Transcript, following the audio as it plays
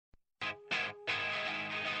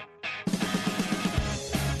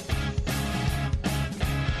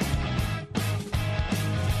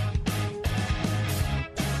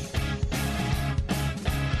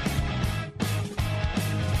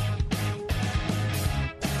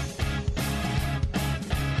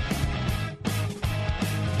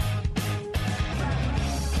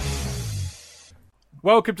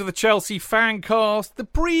Welcome to the Chelsea FanCast, the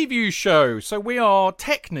preview show. So we are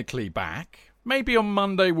technically back. Maybe on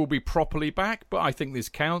Monday we'll be properly back, but I think this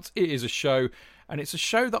counts. It is a show, and it's a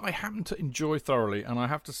show that I happen to enjoy thoroughly, and I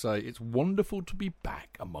have to say it's wonderful to be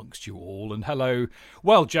back amongst you all. And hello.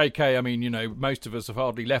 Well, JK, I mean, you know, most of us have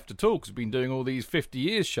hardly left at all because we've been doing all these 50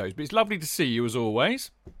 years shows, but it's lovely to see you as always.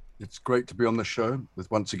 It's great to be on the show with,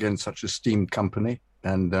 once again, such esteemed company,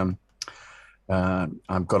 and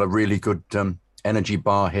I've got a really good energy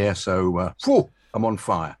bar here, so I'm on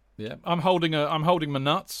fire. Yeah, I'm holding my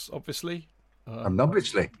nuts, obviously.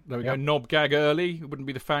 Obviously. There we go. Knob gag early. It wouldn't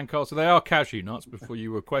be the FanCast. So they are cashew nuts. Before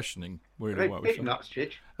you were questioning, really, what big nuts,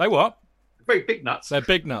 Chidge. They what? Very big nuts. They're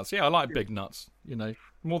big nuts. Yeah, I like big nuts. You know,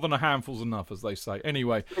 more than a handful's enough, as they say.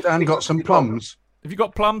 Anyway, Dan got some plums. Have you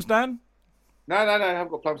got plums, Dan? No, I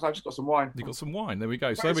haven't got plums. I've just got some wine. You've got some wine. There we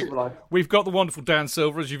go. So we've got the wonderful Dan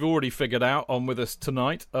Silver, as you've already figured out, on with us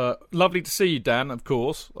tonight. Lovely to see you, Dan, of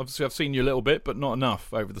course. Obviously, I've seen you a little bit, but not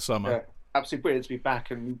enough over the summer. Yeah, absolutely brilliant to be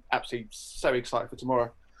back, and absolutely so excited for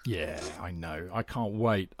tomorrow. Yeah, I know. I can't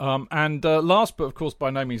wait. And last, but of course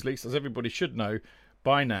by no means least, as everybody should know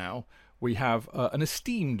by now, we have an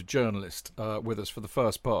esteemed journalist with us for the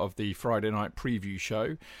first part of the Friday night preview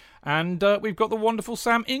show. And we've got the wonderful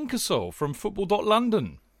Sam Inkersole from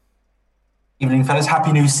Football.London. Evening, fellas.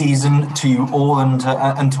 Happy new season to you all and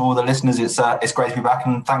to all the listeners. It's great to be back,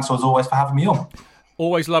 and thanks as always for having me on.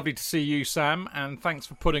 Always lovely to see you, Sam, and thanks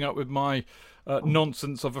for putting up with my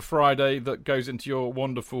nonsense of a Friday that goes into your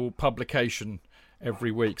wonderful publication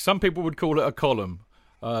every week. Some people would call it a column.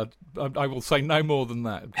 I will say no more than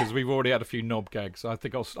that because we've already had a few knob gags. So I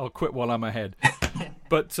think I'll quit while I'm ahead.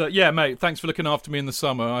 But yeah, mate, thanks for looking after me in the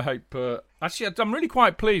summer. I hope. Actually, I'm really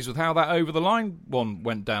quite pleased with how that over the line one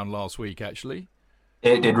went down last week. Actually,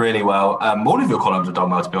 it did really well. All of your columns have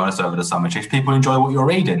done well, to be honest, over the summer. People enjoy what you're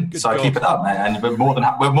reading, Good so God. Keep it up, mate. And we're more than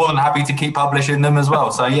happy to keep publishing them as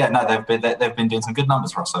well. So yeah, no, they've been doing some good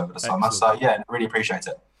numbers for us over the summer. So yeah, really appreciate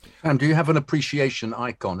it. And do you have an appreciation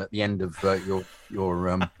icon at the end of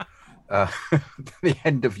your the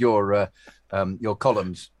end of your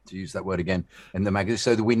columns, to use that word again, in the magazine,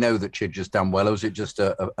 so that we know that Chidge has done well, or is it just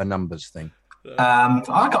a numbers thing?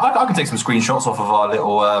 I can take some screenshots off of our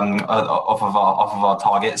little off of our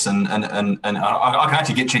targets, and I can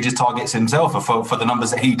actually get Chidge's targets himself for the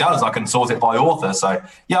numbers that he does. I can sort it by author, so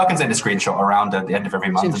yeah, I can send a screenshot around at the end of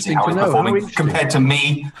every month and see how he's performing compared to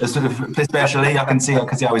me, especially. I can see how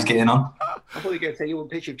he's getting on. I thought you were going to say you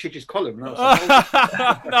want a picture of Chidge's column. No,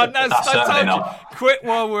 quit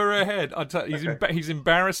while we're ahead. I tell you, he's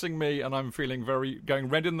embarrassing me, and I'm feeling going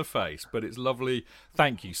red in the face. But it's lovely.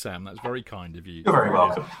 Thank you, Sam. That's very kind of you. You're very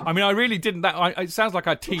welcome. I mean, I really didn't. It sounds like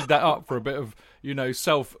I teed that up for a bit of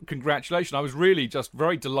self-congratulation. I was really just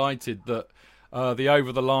very delighted that the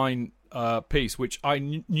over the line piece, which I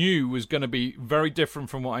knew was going to be very different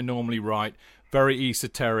from what I normally write, very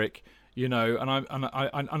esoteric. And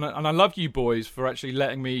I love you boys for actually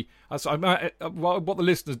letting me. What the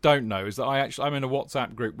listeners don't know is that I'm in a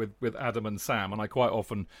WhatsApp group with Adam and Sam, and I quite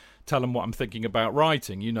often tell them what I'm thinking about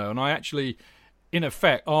writing. And I actually, in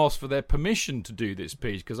effect, asked for their permission to do this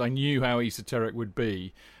piece because I knew how esoteric it would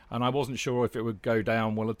be, and I wasn't sure if it would go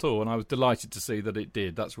down well at all. And I was delighted to see that it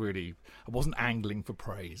did. I wasn't angling for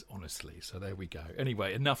praise, honestly. So there we go.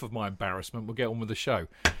 Anyway, enough of my embarrassment. We'll get on with the show.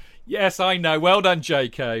 Yes, I know. Well done,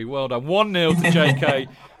 JK. Well done. 1-0 to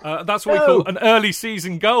JK. That's what we call an early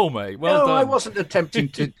season goal, mate. Well done. I wasn't attempting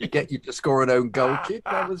to get you to score an own goal, kid.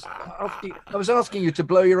 I was asking you to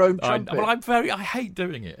blow your own trumpet. I hate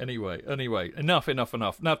doing it. Anyway, enough.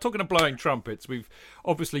 Now, talking of blowing trumpets, we've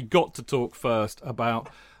obviously got to talk first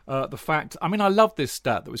about the fact. I mean, I love this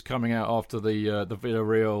stat that was coming out after the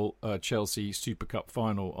Villarreal Chelsea Super Cup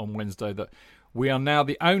final on Wednesday, that we are now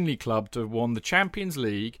the only club to have won the Champions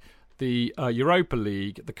League, the Europa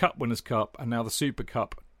League, the Cup Winners' Cup, and now the Super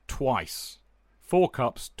Cup twice. 4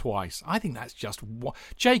 cups twice. I think that's just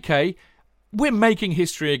JK, we're making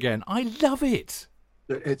history again. I love it.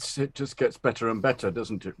 It just gets better and better,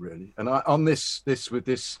 doesn't it, really? And on this with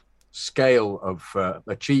this scale of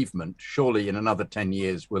achievement, surely in another 10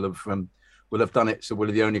 years we'll have done it. So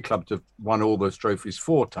we're the only club to have won all those trophies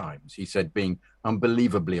 4 times, he said, being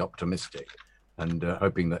unbelievably optimistic. And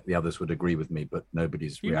hoping that the others would agree with me, but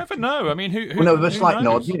nobody's reacting. You never know. I mean, who well, no, a slight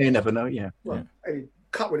nod. You never know, yeah. Well, a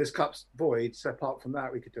Cup Winners' Cup's void, so apart from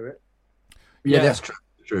that, we could do it. Yeah, that's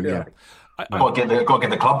true, yeah. Got to get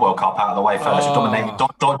the Club World Cup out of the way first. You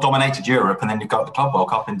dominated Europe, and then you got the Club World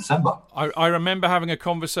Cup in December. I remember having a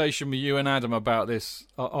conversation with you and Adam about this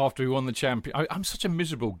after we won the Champions. I'm such a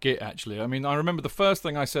miserable git, actually. I mean, I remember the first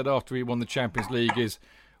thing I said after we won the Champions League is,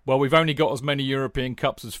 well, we've only got as many European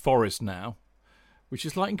Cups as Forest now. which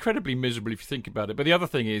is like incredibly miserable if you think about it. But the other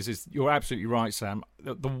thing is you're absolutely right, Sam.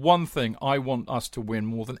 The one thing I want us to win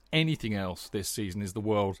more than anything else this season is the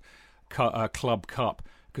World Club Cup,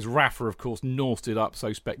 because Rafa, of course, nosed it up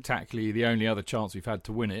so spectacularly, the only other chance we've had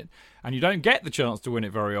to win it. And you don't get the chance to win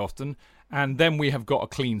it very often. And then we have got a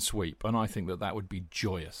clean sweep, and I think that would be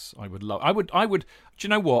joyous. I would love. I would. Do you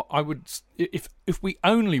know what? I would. If we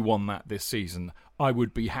only won that this season, I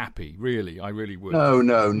would be happy. Really, I really would.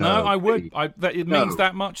 No. I would. It means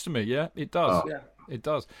that much to me. Yeah, it does. Oh. Yeah. It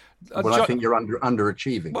does. Well, I think you're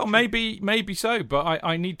underachieving. Well, maybe so, but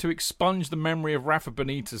I need to expunge the memory of Rafa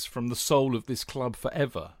Benitez from the soul of this club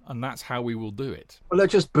forever, and that's how we will do it. Well,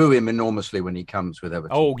 let's just boo him enormously when he comes with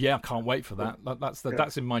Everton. Oh yeah, I can't wait for that.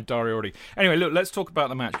 That's in my diary already. Anyway, look, let's talk about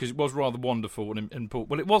the match, because it was rather wonderful and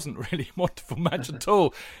important. Well, it wasn't really a wonderful match at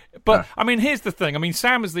all. But I mean, here's the thing. I mean,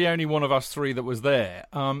 Sam is the only one of us three that was there.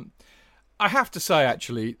 I have to say,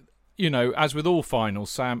 actually, you know, as with all finals,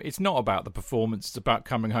 Sam, it's not about the performance, it's about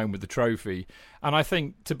coming home with the trophy. And I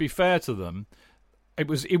think, to be fair to them, it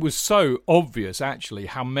was so obvious, actually,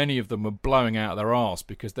 how many of them were blowing out their arse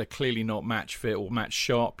because they're clearly not match fit or match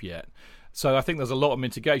sharp yet. So I think there's a lot of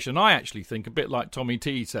mitigation. I actually think, a bit like Tommy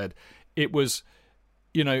T said, it was,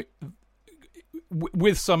 you know,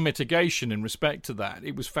 with some mitigation in respect to that,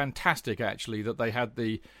 it was fantastic, actually, that they had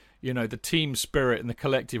the, you know, the team spirit and the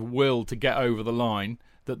collective will to get over the line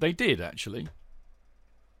that they did, actually.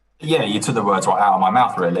 Yeah, you took the words right out of my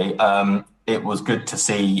mouth, really. It was good to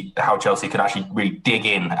see how Chelsea could actually really dig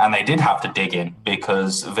in, and they did have to dig in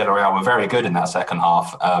because Villarreal were very good in that second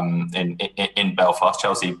half in Belfast.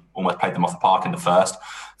 Chelsea almost played them off the park in the first.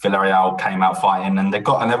 Villarreal came out fighting, and they've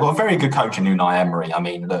got a very good coach in Unai Emery. I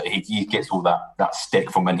mean, look, he gets all that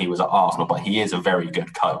stick from when he was at Arsenal, but he is a very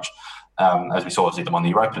good coach, as we saw obviously them on the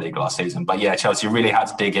Europa League last season. But yeah, Chelsea really had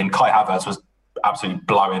to dig in. Kai Havertz was absolutely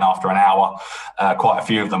blowing after an hour. Quite a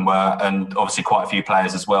few of them were, and obviously quite a few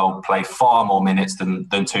players as well played far more minutes than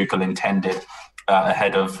Tuchel intended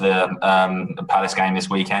ahead of the Palace game this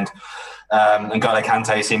weekend. And N'Golo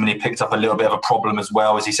Kante seemingly picked up a little bit of a problem as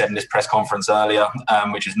well, as he said in his press conference earlier,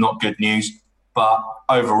 which is not good news. But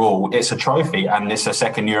overall, it's a trophy, and it's a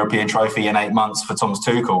second European trophy in 8 months for Thomas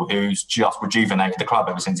Tuchel, who's just rejuvenated the club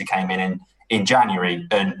ever since he came in January.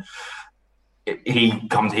 And he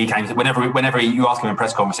came whenever you ask him in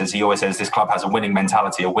press conferences, he always says this club has a winning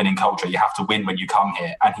mentality, a winning culture. You have to win when you come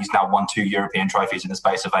here, and he's now won 2 European trophies in the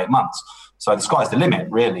space of 8 months. So the sky's the limit,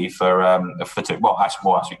 really, for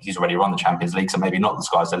actually, he's already won the Champions League, so maybe not the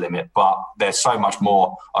sky's the limit. But there's so much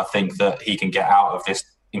more, I think, that he can get out of this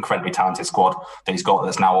incredibly talented squad that he's got.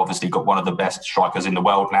 That's now obviously got one of the best strikers in the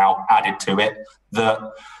world now added to it.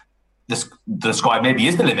 The sky maybe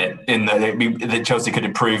is the limit in that Chelsea could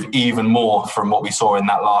improve even more from what we saw in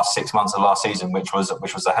that last 6 months of last season, which was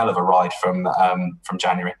a hell of a ride from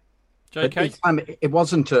January. JK? It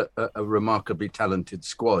wasn't a remarkably talented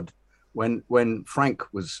squad when Frank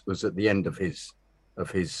was at the end of his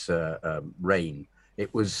reign.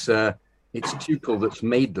 It's Tuchel that's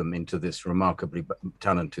made them into this remarkably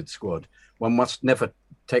talented squad. One must never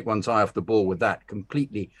take one's eye off the ball with that.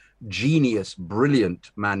 Completely genius,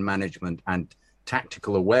 brilliant man management and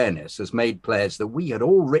tactical awareness has made players that we had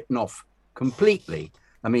all written off completely.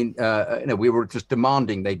 I mean, we were just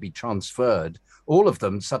demanding they be transferred. All of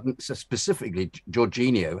them, specifically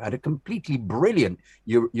Jorginho, had a completely brilliant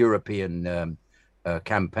European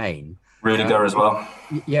campaign. Rudiger as well.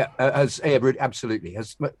 Yeah, absolutely.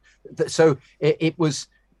 So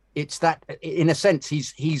it's that, in a sense,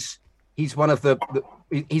 he's one of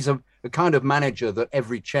he's a kind of manager that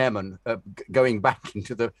every chairman going back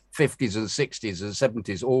into the 50s and 60s and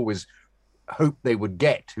 70s always hoped they would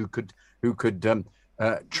get, who could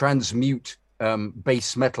transmute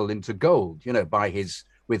base metal into gold,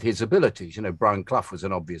 with his abilities. Brian Clough was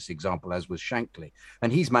an obvious example, as was Shankly,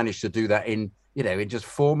 and he's managed to do that in just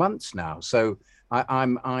 4 months now. So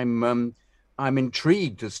I'm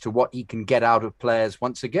intrigued as to what he can get out of players.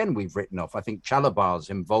 Once again, we've written off. I think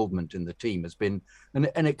Chalobah's involvement in the team has been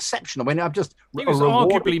an exceptional. I mean, he was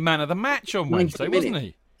arguably man of the match on Wednesday, wasn't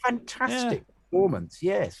he? Fantastic performance,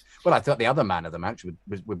 yes. Well, I thought the other man of the match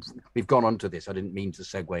we've gone on to this. I didn't mean to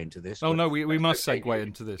segue into this. Oh no, we must segue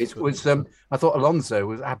into this. It was. I thought Alonso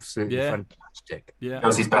was absolutely fantastic. Yeah,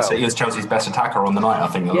 he was Chelsea's best attacker on the night. I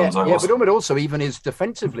think Alonso was. But also even his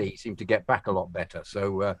defensively, he seemed to get back a lot better.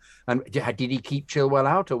 So, and did he keep Chilwell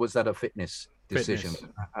out, or was that a fitness decision?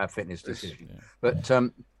 A fitness decision. Yeah.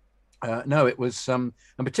 But no, it was. And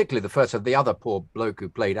particularly the other poor bloke who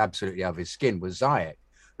played absolutely out of his skin was Ziyech,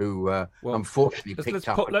 who unfortunately picked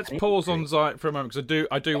up. Let's pause on Ziyech for a moment, because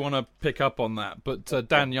I do want to pick up on that. But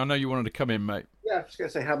Dan, I know you wanted to come in, mate. Yeah, I was going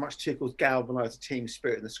to say how much Tuchel's galvanised the team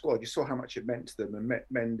spirit in the squad. You saw how much it meant to them, and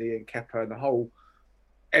Mendy and Kepa and the whole,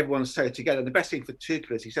 everyone's so together. And the best thing for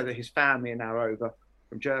Tuchel is he said that his family are now over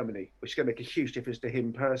from Germany, which is going to make a huge difference to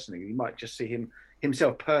him personally. You might just see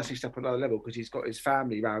himself personally step on another level because he's got his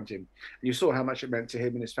family around him. And you saw how much it meant to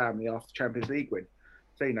him and his family after the Champions League win.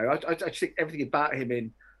 So, I just think everything about him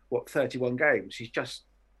in, 31 games, he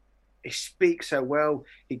speaks so well.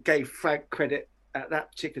 He gave Frank credit at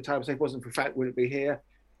that particular time. So if it wasn't for Frank, wouldn't be here.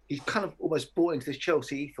 He's kind of almost bought into this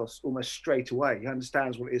Chelsea ethos almost straight away. He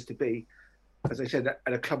understands what it is to be, as I said,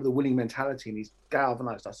 at a club with a winning mentality, and he's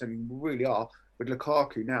galvanised us, and we really are. With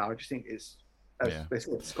Lukaku now, I just think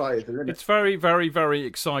the sky is the limit. It's very, very, very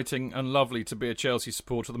exciting and lovely to be a Chelsea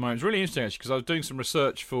supporter at the moment. It's really interesting actually because I was doing some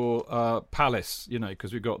research for Palace,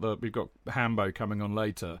 because we've got Hambo coming on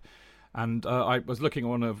later. And I was looking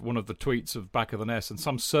at one of the tweets of Back of the Nest, and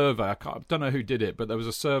some survey, I don't know who did it, but there was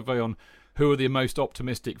a survey on who are the most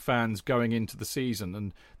optimistic fans going into the season.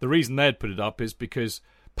 And the reason they'd put it up is because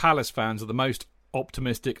Palace fans are the most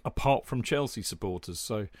optimistic apart from Chelsea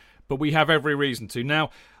supporters. But we have every reason to.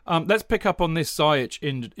 Now, let's pick up on this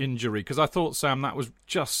Ziyech injury, because I thought, Sam, that was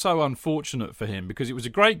just so unfortunate for him, because it was a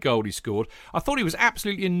great goal he scored. I thought he was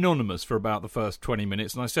absolutely anonymous for about the first 20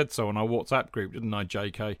 minutes, and I said so on our WhatsApp group, didn't I,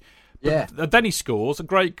 JK? Yeah. Then he scores a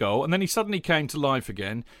great goal, and then he suddenly came to life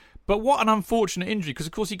again. But what an unfortunate injury, because,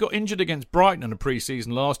 of course, he got injured against Brighton in a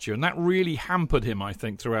pre-season last year, and that really hampered him, I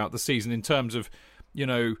think, throughout the season in terms of,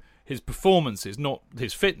 his performances, not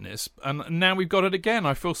his fitness. And now we've got it again.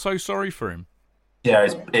 I feel so sorry for him. Yeah,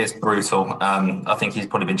 it's brutal. I think he's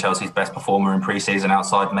probably been Chelsea's best performer in pre-season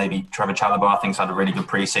outside maybe Trevor Chalobah. I think he's had a really good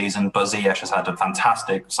pre-season, but Ziyech has had a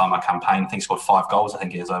fantastic summer campaign. I think he scored 5 goals, I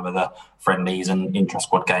think it is, over the friendlies and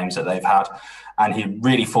intra-squad games that they've had. And he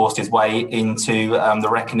really forced his way into the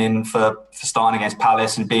reckoning for starting against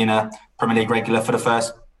Palace and being a Premier League regular for the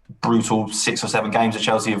first brutal 6 or 7 games that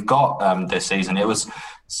Chelsea have got this season. It was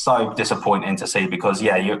so disappointing to see because,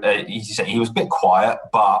 he was a bit quiet,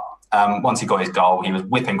 but once he got his goal, he was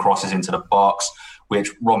whipping crosses into the box,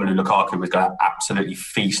 which Romelu Lukaku was going to absolutely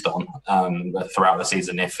feast on throughout the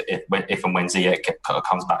season if and when Ziyech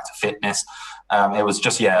comes back to fitness. It was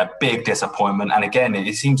just, a big disappointment. And again,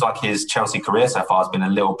 it seems like his Chelsea career so far has been a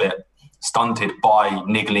little bit stunted by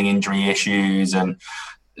niggling injury issues and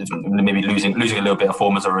maybe losing a little bit of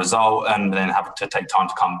form as a result, and then having to take time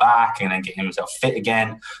to come back and then get himself fit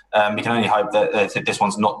again. We can only hope that this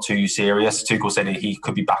one's not too serious. Tuchel said he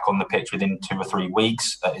could be back on the pitch within 2 or 3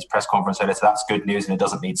 weeks at his press conference, so that's good news, and it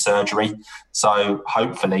doesn't need surgery. So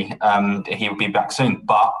hopefully he will be back soon.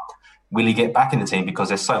 But will he get back in the team? Because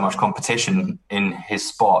there's so much competition in his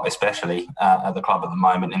spot, especially at the club at the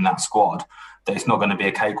moment in that squad, that it's not going to be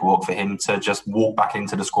a cakewalk for him to just walk back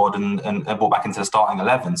into the squad and walk back into the starting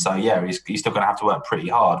 11. So, he's still going to have to work pretty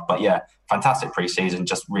hard. But, fantastic pre-season,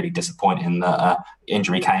 just really disappointing that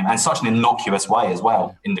injury came. And such an innocuous way as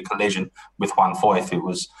well in the collision with Juan Foyth. It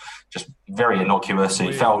was just very innocuous.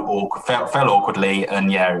 It fell awkwardly.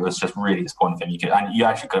 And, it was just really disappointing for him.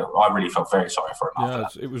 I really felt very sorry for him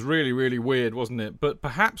after that. It was really, really weird, wasn't it? But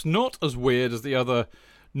perhaps not as weird as the other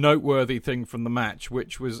noteworthy thing from the match,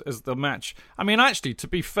 which was as the match. I mean, actually, to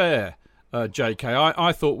be fair, JK,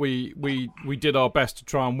 I thought we did our best to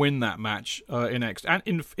try and win that match in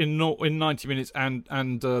 90 minutes and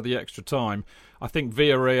the extra time. I think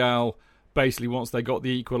Villarreal basically, once they got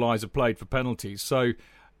the equaliser, played for penalties. So,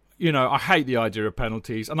 I hate the idea of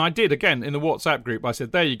penalties. And I did, again, in the WhatsApp group, I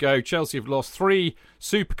said, there you go, Chelsea have lost 3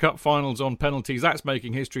 Super Cup finals on penalties. That's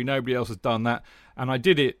making history. Nobody else has done that. And I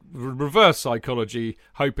did it reverse psychology,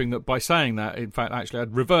 hoping that by saying that, in fact, actually,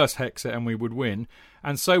 I'd reverse hex it and we would win.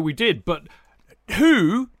 And so we did. But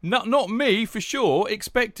who, not me for sure,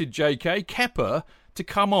 expected JK Kepa to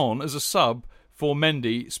come on as a sub for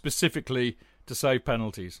Mendy specifically to save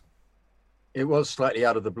penalties? It was slightly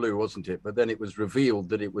out of the blue, wasn't it? But then it was revealed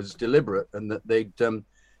that it was deliberate and that they'd done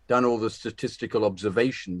all the statistical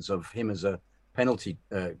observations of him as a penalty,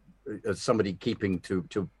 as somebody keeping to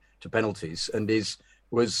penalties, and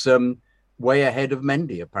was way ahead of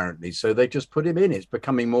Mendy apparently. So they just put him in. It's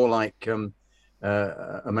becoming more like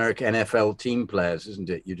American NFL team players, isn't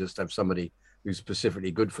it? You just have somebody who's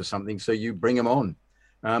specifically good for something, so you bring him on,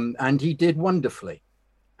 and he did wonderfully,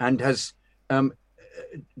 and has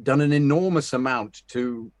done an enormous amount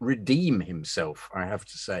to redeem himself, I have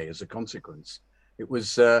to say, as a consequence. It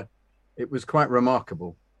was quite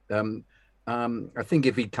remarkable. I think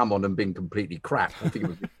if he'd come on and been completely crap, I think it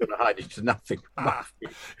would be going to hide it to nothing.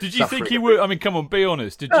 Did you think he would? I mean, come on, be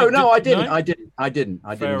honest. I didn't. I didn't.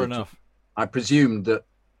 Fair enough. I presumed that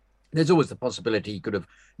there's always the possibility he could have,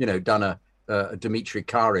 done a Dimitri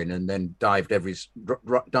Karin and then dived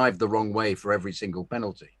the wrong way for every single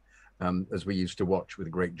penalty, as we used to watch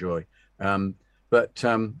with great joy. But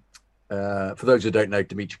for those who don't know,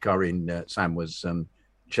 Dimitri Karin, Sam, was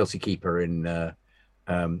Chelsea keeper in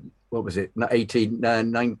what was it?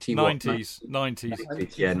 1890 90s.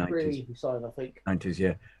 Yeah, 90s. He signed, I think. 90s,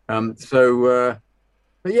 yeah.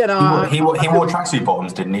 But yeah, no, he wore tracksuit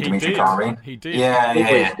bottoms, didn't he, Dimitri Karin? He did. Yeah.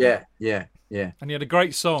 And he had a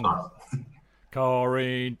great song.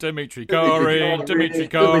 Karin, Dimitri Karin, Dimitri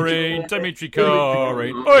Karin, Dimitri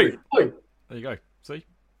Karin. Oi! There you go. See?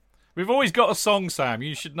 We've always got a song, Sam.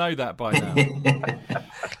 You should know that by now. The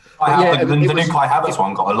new Kai Havertz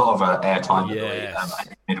one got a lot of airtime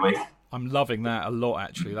midweek. I'm loving that a lot,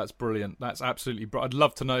 actually. That's brilliant. That's absolutely brilliant. I'd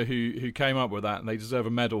love to know who came up with that, and they deserve a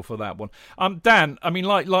medal for that one. Dan, I mean,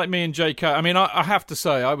 like me and JK, I mean, I have to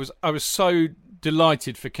say, I was so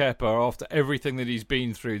delighted for Kepa after everything that he's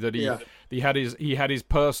been through, that he had his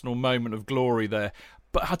personal moment of glory there.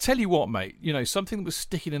 But I'll tell you what, mate, you know, something that was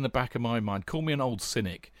sticking in the back of my mind, call me an old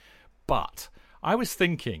cynic, but I was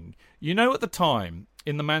thinking, you know, at the time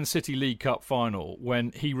in the Man City League Cup final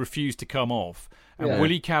when he refused to come off and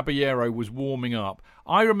Willy Caballero was warming up,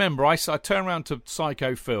 I remember I turned around to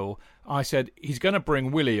Psycho Phil, I said, he's going to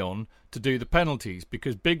bring Willy on to do the penalties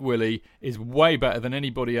because Big Willy is way better than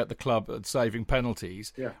anybody at the club at saving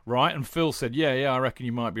penalties, right? And Phil said, yeah, I reckon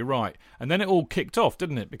you might be right. And then it all kicked off,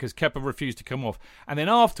 didn't it? Because Kepa refused to come off. And then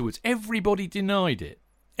afterwards, everybody denied it.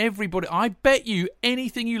 Everybody, I bet you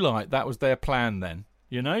anything you like, that was their plan then,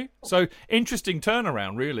 you know? So, interesting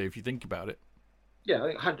turnaround, really, if you think about it. Yeah, I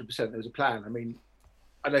think 100% there was a plan. I mean,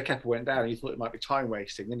 I know Kepa went down and you thought it might be time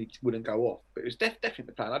wasting, then he wouldn't go off. But it was definitely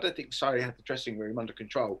the plan. I don't think Sarri had the dressing room under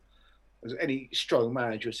control. As any strong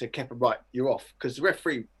manager would say, Kepa, right, you're off. Because the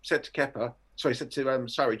referee said to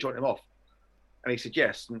Sarri, join him off. And he said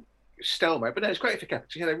yes. And stalemate. But no, it's great for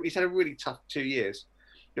Kepa. He's had a really tough 2 years.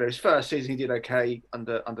 You know, his first season he did okay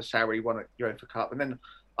under Sarri, he won a UEFA Cup, and then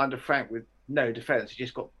under Frank with no defence, he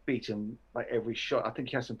just got beaten like every shot. I think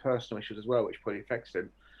he has some personal issues as well, which probably affects him.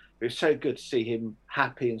 But it was so good to see him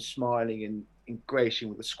happy and smiling and ingratiating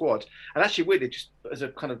with the squad. And actually, really, just as a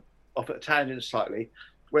kind of off at a tangent slightly,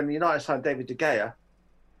 when the United signed David De Gea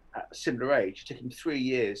at a similar age, it took him 3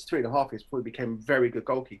 years, 3.5 years before he became a very good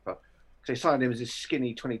goalkeeper. So they signed him as a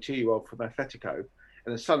skinny 22-year-old from Atletico, and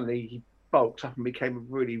then suddenly he bulked up and became a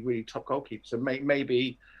really, really top goalkeeper. So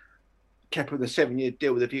maybe Kepa with a 7-year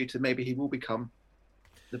deal with a view to maybe he will become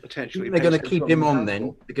the potential. They're going to keep him on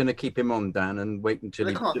then. They're going to keep him on, Dan, and wait until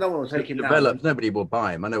no one will take him develops. Nobody will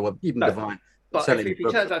buy him. I know. Even Divine. But if he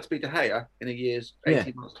turns out to be De Gea in a year's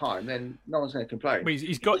 18 months' time, then no one's going to complain. Well,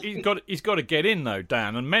 he's got to get in though,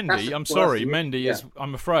 Dan. And Mendy, Mendy is,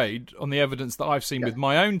 I'm afraid, on the evidence that I've seen with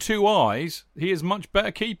my own 2 eyes, he is much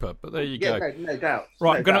better keeper. But there you go. No doubt.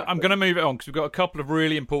 Right, I'm gonna move it on because we've got a couple of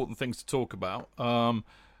really important things to talk about.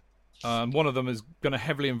 One of them is going to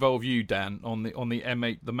heavily involve you, Dan, on the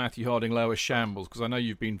M8, the Matthew Harding Lower shambles, because I know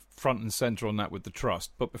you've been front and centre on that with the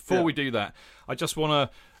trust. But before we do that, I just want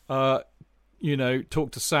to.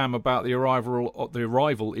 Talk to Sam about the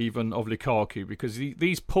arrival even of Lukaku, because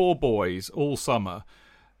these poor boys all summer,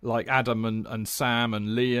 like Adam and Sam and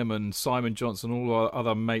Liam and Simon Johnson, all our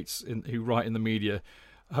other mates who write in the media,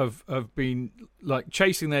 have been like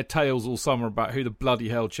chasing their tails all summer about who the bloody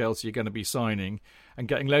hell Chelsea are going to be signing, and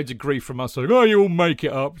getting loads of grief from us saying, "Oh, you all make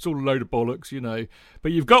it up. It's all a load of bollocks, you know."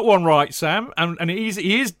 But you've got one right, Sam, and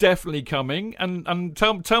he is definitely coming. And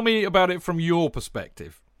tell me about it from your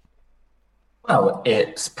perspective. Well,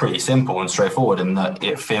 it's pretty simple and straightforward in that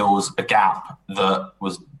it fills a gap that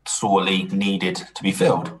was sorely needed to be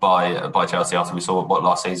filled by Chelsea after we saw what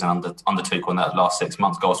last season under Tuchel in that last 6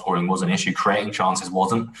 months. Goal scoring was an issue, creating chances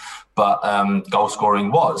wasn't, but goal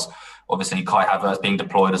scoring was. Obviously, Kai Havertz being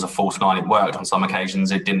deployed as a false nine, it worked on some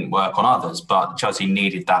occasions, it didn't work on others, but Chelsea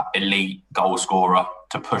needed that elite goal scorer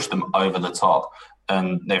to push them over the top,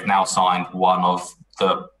 and they've now signed one of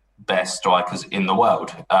the best strikers in the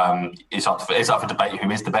world. It's up for debate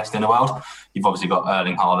who is the best in the world. You've obviously got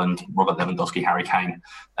Erling Haaland, Robert Lewandowski, Harry Kane,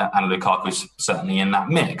 and Lukaku's certainly in that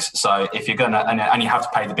mix. So if you're going to, and you have to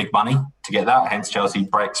pay the big money to get that, hence Chelsea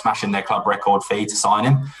smashing their club record fee to sign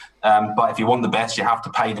him. But if you want the best, you have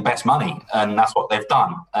to pay the best money, and that's what they've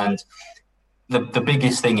done. And the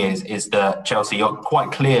biggest thing is that Chelsea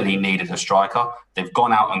quite clearly needed a striker. They've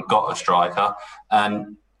gone out and got a striker,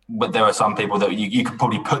 but there are some people that you could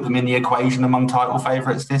probably put them in the equation among title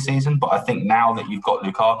favourites this season. But I think now that you've got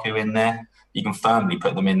Lukaku in there, you can firmly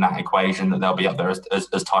put them in that equation that they'll be up there as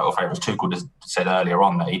title favourites. Tuchel just said earlier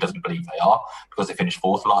on that he doesn't believe they are because they finished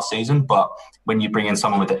fourth last season. But when you bring in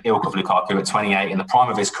someone with the ilk of Lukaku at 28 in the prime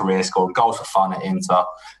of his career, scoring goals for fun at Inter,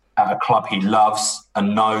 at a club he loves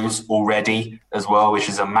and knows already as well, which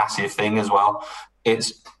is a massive thing as well.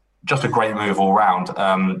 It's just a great move all round.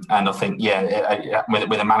 And I think,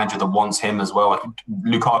 with a manager that wants him as well,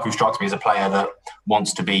 Lukaku strikes me as a player that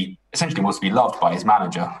wants to be loved by his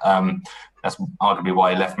manager. That's arguably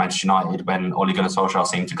why he left Manchester United when Ole Gunnar Solskjaer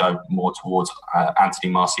seemed to go more towards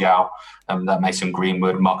Anthony Martial, that Mason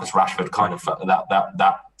Greenwood, Marcus Rashford, kind of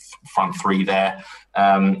that front three there.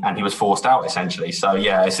 And he was forced out essentially. So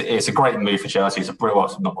yeah, it's a great move for Chelsea. It's a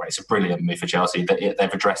brilliant move for Chelsea. They've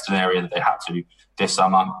addressed an area that they had to this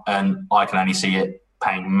summer, and I can only see it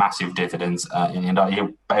paying massive dividends.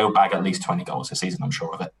 He'll bag at least 20 goals this season, I'm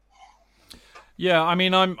sure of it. Yeah, I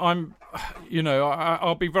mean,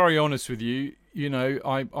 I'll be very honest with you.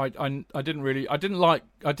 I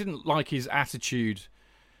didn't like his attitude.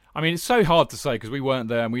 I mean, it's so hard to say because we weren't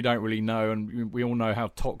there and we don't really know, and we all know how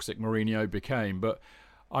toxic Mourinho became. But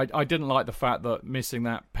I didn't like the fact that missing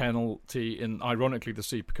that penalty in, ironically, the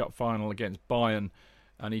Super Cup final against Bayern,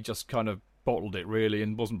 and he just kind of bottled it really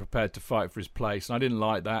and wasn't prepared to fight for his place. And I didn't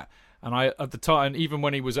like that. And at the time, even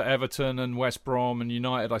when he was at Everton and West Brom and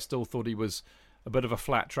United, I still thought he was a bit of a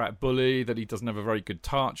flat track bully, that he doesn't have a very good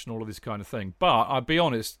touch and all of this kind of thing. But I'll be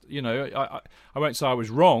honest, I won't say I was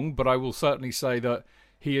wrong, but I will certainly say that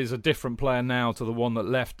he is a different player now to the one that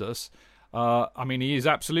left us. I mean, he is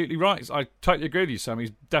absolutely right. I totally agree with you, Sam.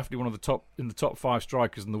 He's definitely one of the top 5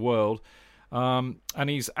 strikers in the world. And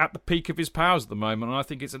he's at the peak of his powers at the moment, and I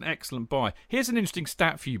think it's an excellent buy. Here's an interesting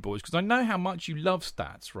stat for you boys, because I know how much you love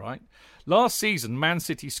stats, right? Last season, Man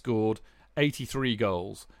City scored 83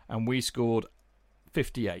 goals, and we scored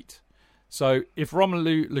 58. So if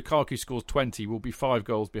Romelu Lukaku scores 20, we'll be 5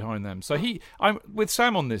 goals behind them. So I'm with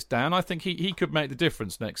Sam on this, Dan. I think he could make the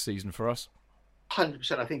difference next season for us.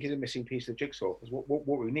 100%. I think he's a missing piece of the jigsaw. Is what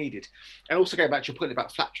we needed. And also going back to your point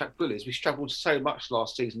about flat track bullies, we struggled so much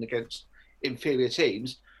last season against inferior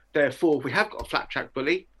teams. Therefore, if we have got a flat track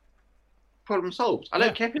bully, problem solved. I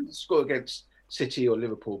don't care if he doesn't score against City or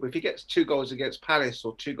Liverpool, but if he gets 2 goals against Palace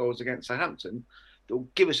or 2 goals against Southampton, they'll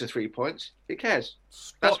give us the 3 points. Who cares?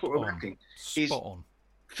 That's what we're lacking. He's on.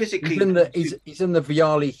 Physically, he's in the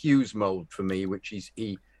Viali Hughes mould for me, which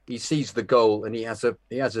he sees the goal and he has a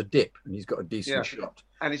dip and he's got a decent shot.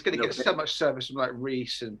 And he's going to get so much service from like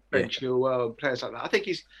Reece and Ben Chilwell and players like that. I think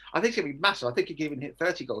he's going to be massive. I think he can even hit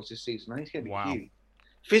 30 goals this season. I think he's going to be huge.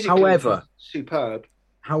 Physically, superb.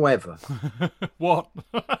 However, what?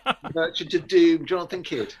 Merchant of Doom, Jonathan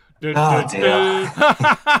Kidd. Oh, dear.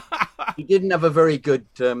 He didn't have a very good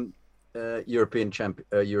European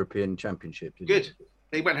Championship. Good.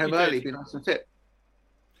 He went home early, being nice and fit.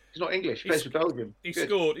 He's not English. He plays for Belgium. He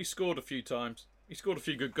scored a few times. He scored a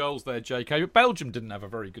few good goals there, JK. But Belgium didn't have a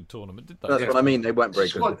very good tournament, did they? That's what I mean. They weren't very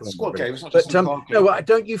good. Squad games. But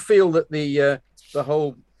don't you feel that the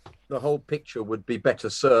whole picture would be better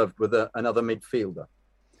served with another midfielder?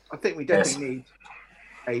 I think we definitely need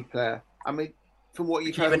a player. I mean, from what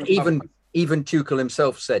you've heard, even Tuchel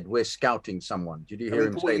himself said we're scouting someone. Did you hear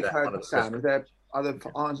him say that? Sam, are there other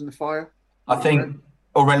irons in the fire? I think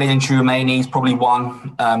Aurelien Tchouameni is probably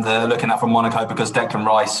one they're looking at from Monaco, because Declan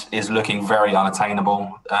Rice is looking very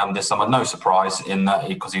unattainable this summer. No surprise in that,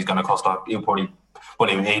 because he's going to cost. He'd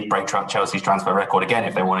break Chelsea's transfer record again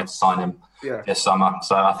if they wanted to sign him this summer.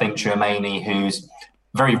 So I think Tchouameni, who's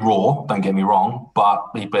very raw, don't get me wrong, but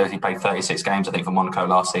he played 36 games, I think, for Monaco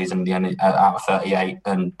last season, out of 38,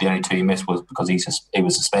 and the only 2 he missed was because he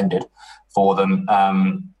was suspended for them.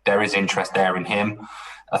 There is interest there in him.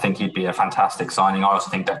 I think he'd be a fantastic signing. I also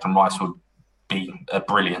think Declan Rice would be a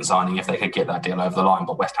brilliant signing if they could get that deal over the line,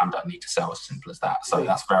 but West Ham don't need to sell, as simple as that. So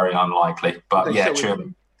that's very unlikely. But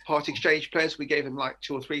part exchange players, we gave them like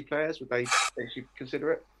 2 or 3 players, would they actually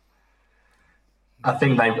consider it? I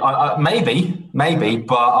think maybe,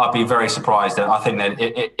 but I'd be very surprised. I think that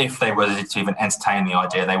if they were to even entertain the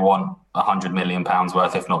idea, they want £100 million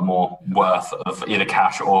worth, if not more, worth of either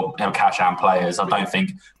cash or cash and players. I don't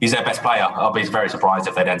think he's their best player. I'll be very surprised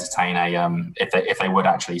if they'd entertain if they would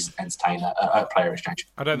actually entertain a player exchange.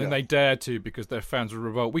 I don't think they dare to, because their fans would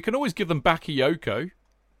revolt. We can always give them Bakayoko.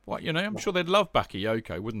 I'm sure they'd love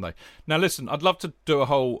Bakayoko, wouldn't they? Now listen, I'd love to do a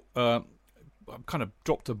whole. I've kind of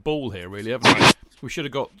dropped a ball here, really, haven't I? We should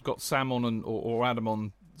have got Sam on or Adam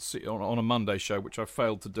on a Monday show, which I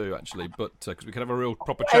failed to do, actually, but because we could have a real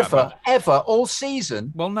proper chat. Ever, all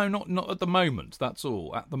season? Well, no, not at the moment, that's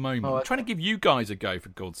all, at the moment. I'm trying to give you guys a go, for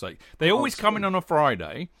God's sake. They always come in on a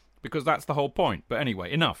Friday, because that's the whole point. But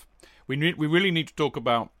anyway, enough. we really need to talk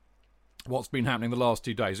about what's been happening the last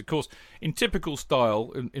 2 days. Of course, in typical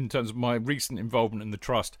style, in terms of my recent involvement in the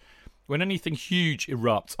Trust, when anything huge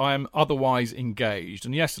erupts, I am otherwise engaged.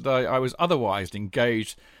 And yesterday I was otherwise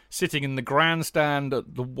engaged, sitting in the grandstand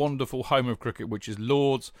at the wonderful home of cricket, which is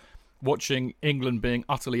Lord's, watching England being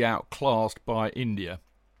utterly outclassed by India.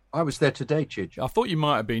 I was there today, Chidge. I thought you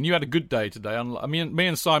might have been. You had a good day today. I mean, me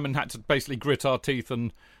and Simon had to basically grit our teeth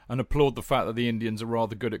and applaud the fact that the Indians are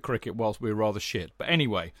rather good at cricket whilst we're rather shit. But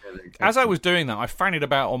anyway, as I was doing that, I fannied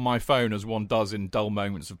about on my phone, as one does in dull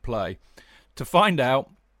moments of play, to find out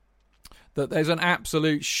that there's an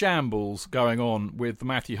absolute shambles going on with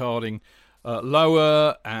Matthew Harding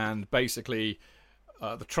lower, and basically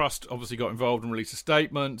the Trust obviously got involved and released a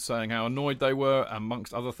statement saying how annoyed they were,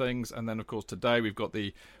 amongst other things. And then, of course, today we've got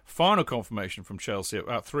the final confirmation from Chelsea at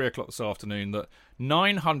about 3 o'clock this afternoon that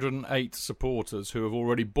 908 supporters who have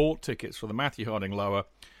already bought tickets for the Matthew Harding lower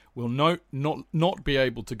will not be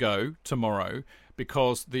able to go tomorrow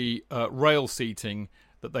because the rail seating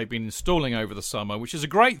that they've been installing over the summer, which is a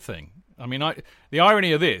great thing. I mean, the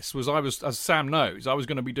irony of this was as Sam knows, I was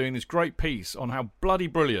going to be doing this great piece on how bloody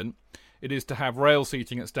brilliant it is to have rail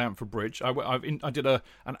seating at Stamford Bridge. I did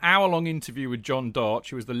an hour-long interview with John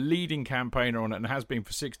Darch, who is the leading campaigner on it and has been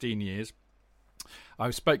for 16 years.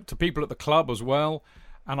 I spoke to people at the club as well,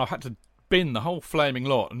 and I had to bin the whole flaming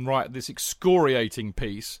lot and write this excoriating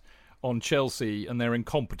piece on Chelsea and their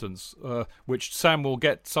incompetence, which Sam will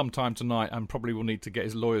get sometime tonight and probably will need to get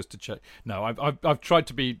his lawyers to check. No, I've tried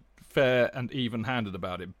to be fair and even-handed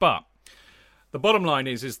about it, but the bottom line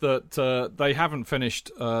is that they haven't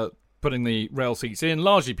finished putting the rail seats in,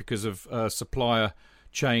 largely because of supplier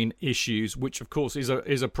chain issues, which of course is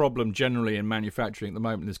a problem generally in manufacturing at the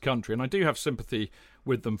moment in this country, and I do have sympathy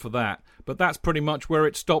with them for that. But that's pretty much where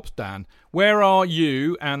it stops, Dan. Where are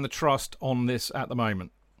you and the Trust on this at the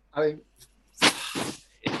moment? I mean,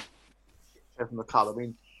 from the club, I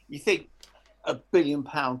mean, you think a £1 billion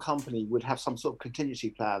company would have some sort of contingency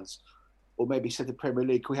plans, or maybe said the Premier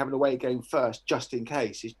League, can we have an away game first, just in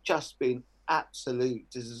case? It's just been absolute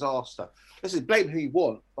disaster. Listen, blame who you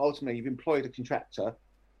want, but ultimately you've employed a contractor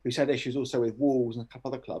who's had issues also with Wolves and a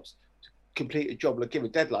couple other clubs to complete a job or give a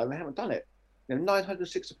deadline, and they haven't done it.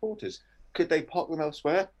 906 supporters. Could they park them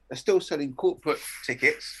elsewhere? They're still selling corporate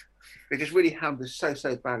tickets. They just really hampered so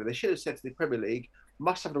badly. They should have said to the Premier League,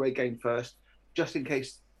 must have an away game first, just in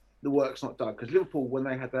case the work's not done. Because Liverpool, when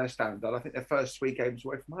they had their stand done, I think their first 3 games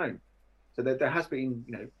away from home. So there has been,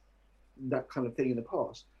 that kind of thing in the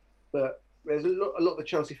past. But there's a lot of the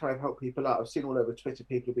Chelsea fans help people out. I've seen all over Twitter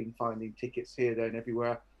people have been finding tickets here, there, and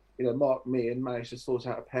everywhere. Mark Meehan managed to sort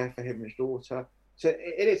out a pair for him and his daughter. So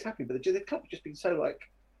it is happening. But the club has just been so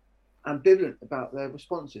ambivalent about their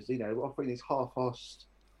responses. Offering these half-assed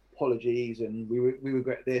apologies and we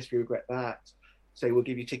regret this, we regret that. Say we'll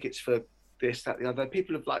give you tickets for this, that, the other.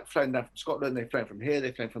 People have flown down from Scotland. They've flown from here.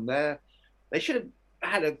 They've flown from there. They should have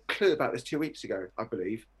had a clue about this 2 weeks ago, I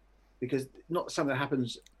believe. Because not something that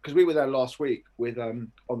happens, because we were there last week with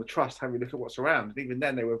on the Trust having a look at what's around, and even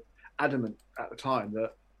then they were adamant at the time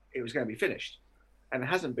that it was going to be finished, and it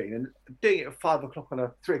hasn't been. And doing it at 5 o'clock on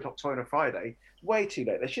a 3 o'clock time on a Friday, it's way too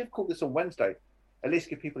late. They should have called this on Wednesday, at least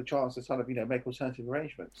give people a chance to make alternative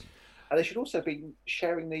arrangements. And they should also be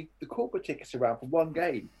sharing the corporate tickets around for one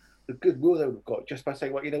game, the goodwill they would have got just by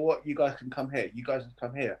saying, well, you know what, you guys can come here, you guys can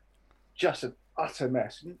come here. Just an utter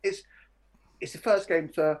mess. And it's the first game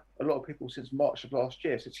for a lot of people since March of last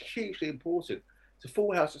year, so it's hugely important. It's a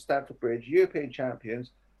full house at Stamford Bridge, European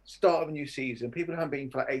champions, start of a new season. People haven't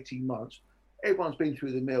been for 18 months. Everyone's been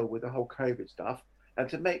through the mill with the whole COVID stuff, and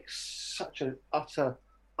to make such an utter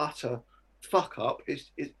fuck up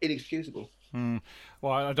is inexcusable.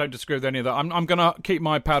 Well, I don't disagree with any of that. I'm going to keep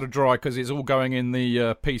my powder dry because it's all going in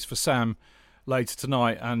the piece for Sam later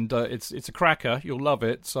tonight, and it's a cracker. You'll love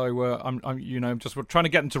it. So I'm just trying to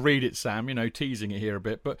get them to read it, Sam. Teasing it here a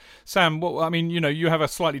bit. But Sam, you have a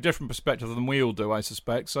slightly different perspective than we all do, I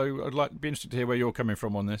suspect. So I'd be interested to hear where you're coming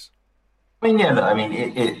from on this.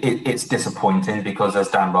 It's disappointing because, as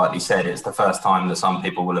Dan rightly said, it's the first time that some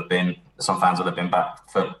fans will have been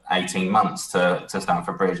back for 18 months to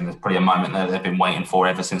Stamford Bridge, and it's probably a moment that they've been waiting for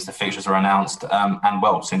ever since the fixtures were announced,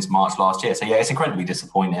 since March last year. So yeah, it's incredibly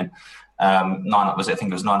disappointing. I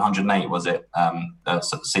think it was 908, was it?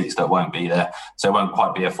 Seats that won't be there, so it won't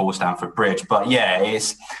quite be a full Stamford Bridge. But yeah,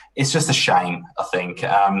 it's just a shame. I think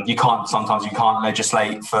you can't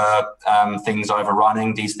legislate for things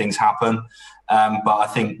overrunning. These things happen. But I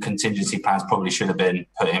think contingency plans probably should have been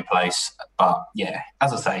put in place. But yeah,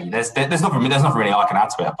 as I say, there's nothing really I can add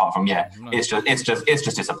to it apart from it's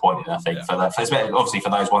just disappointing. I think obviously for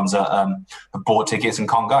those ones that have bought tickets and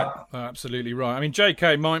can't go. Absolutely right. I mean,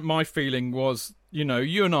 JK, my feeling was, you know,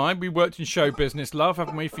 you and I, we worked in show business, love,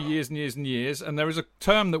 haven't we, for years and years and years. And there is a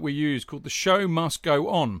term that we use called the show must go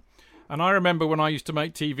on. And I remember when I used to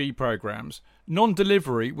make TV programmes,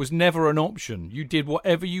 non-delivery was never an option. You did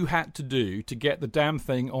whatever you had to do to get the damn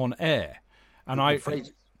thing on air. And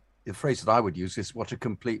the phrase that I would use is what a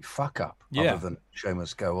complete fuck up, other than show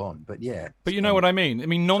must go on. But yeah. But you know what I mean? I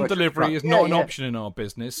mean, non-delivery is not an option in our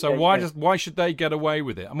business. So why should they get away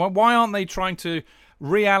with it? And why aren't they trying to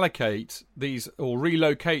reallocate these or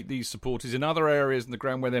relocate these supporters in other areas in the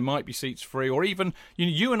ground where there might be seats free, or even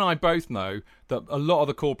you and I both know that a lot of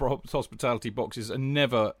the corporate hospitality boxes are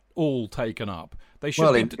never all taken up. They should.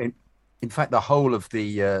 Well, in fact, the whole of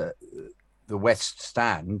the west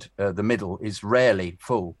stand, the middle, is rarely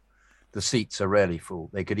full. The seats are rarely full.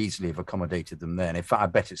 They could easily have accommodated them there. And in fact, I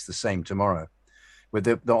bet it's the same tomorrow, with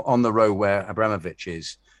on the row where Abramovich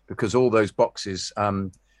is, because all those boxes.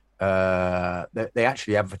 They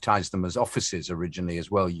actually advertised them as offices originally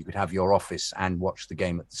as well. You could have your office and watch the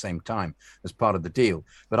game at the same time as part of the deal.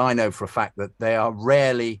 But I know for a fact that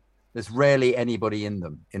there's rarely anybody in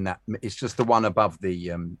them. In that, it's just the one above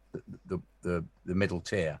the middle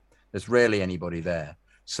tier. There's rarely anybody there.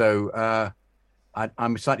 So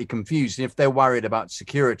I'm slightly confused if they're worried about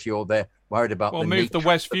security or they're worried about. Well, move the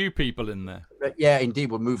Westview people in there. Yeah,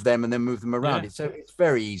 indeed, we'll move them and then move them around. Yeah. It's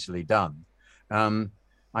very easily done.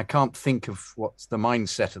 I can't think of what's the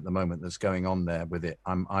mindset at the moment that's going on there with it.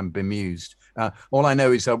 I'm bemused. All I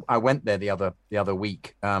know is I went there the other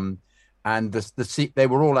week, and the seat, they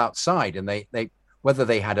were all outside, and they whether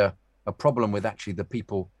they had a problem with actually the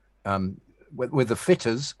people with the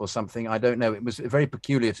fitters or something, I don't know. It was very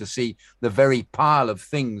peculiar to see the very pile of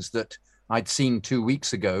things that I'd seen 2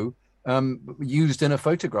 weeks ago used in a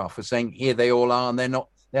photograph as saying here they all are, and they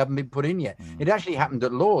haven't been put in yet. It actually happened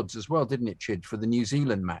at Lord's as well, didn't it, Chid, for the New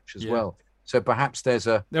Zealand match as well. So perhaps there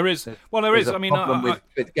is. I mean, problem with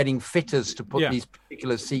getting fitters to put these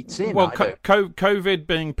particular seats in. Well, COVID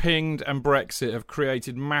being pinged and Brexit have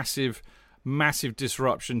created massive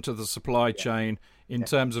disruption to the supply chain in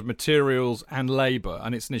terms of materials and labour,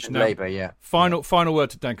 and it's an issue. Final word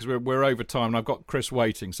to Dan, because we're over time, and I've got Chris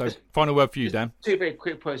waiting. So final word for you, Dan. Two very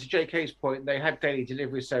quick points. To JK's point, they had daily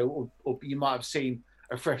delivery, so or you might have seen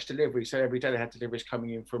a fresh delivery. So every day they had deliveries coming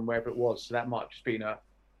in from wherever it was. So that might have just been a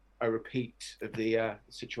repeat of the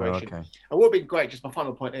situation. And what would be great, just my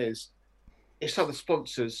final point is, if some of the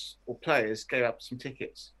sponsors or players gave up some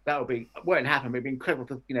tickets, that would be, won't happen, but it'd be incredible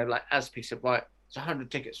for, like Aspi said, right, it's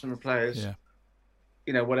 100 tickets from the players,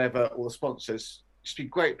 whatever, all the sponsors, just be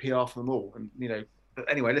great PR for them all. And,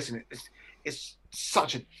 but anyway, listen, it's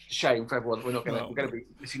such a shame for everyone that we're going to be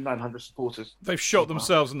missing 900 supporters. They've shot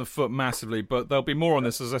themselves in the foot massively, but there'll be more on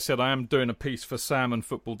this. As I said, I am doing a piece for Sam and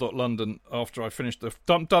Football.London after I finished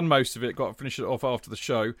done most of it. Got to finish it off after the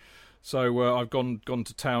show, so I've gone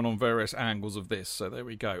to town on various angles of this. So there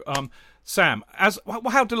we go. Sam,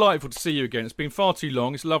 how delightful to see you again. It's been far too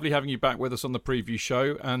long. It's lovely having you back with us on the preview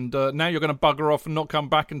show, and now you're going to bugger off and not come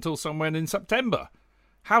back until somewhere in September.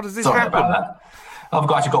 How does this happen? About that. I've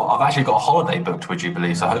actually got a holiday booked with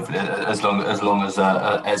Jubilee, so hopefully, as long as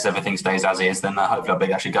everything stays as is, then hopefully I'll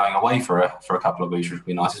be actually going away for a couple of weeks, which would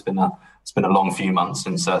be nice. It's been a long few months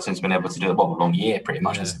since been able to do it. Well, a long year pretty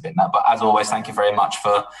much has been that. But as always, thank you very much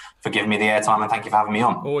for giving me the airtime, and thank you for having me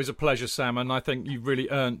on. Always a pleasure, Sam, and I think you've really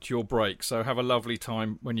earned your break. So have a lovely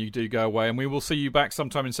time when you do go away, and we will see you back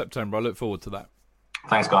sometime in September. I look forward to that.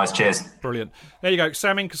 Thanks, guys. Cheers. Brilliant. There you go.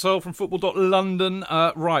 Sam Ingersoll from Football.London.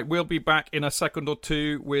 Right, we'll be back in a second or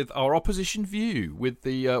two with our opposition view with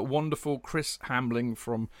the wonderful Chris Hambling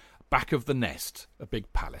from Back of the Nest, a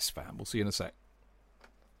big Palace fan. We'll see you in a sec.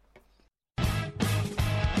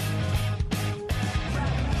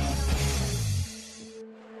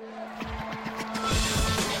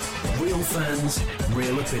 Real fans,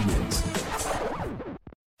 real opinions.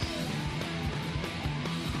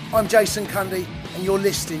 I'm Jason Cundy, and you're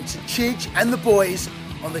listening to Chidge and the boys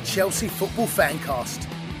on the Chelsea Football Fancast.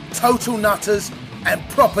 Total nutters and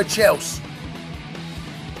proper Chelsea.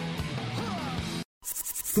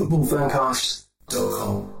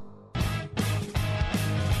 Footballfancast.com.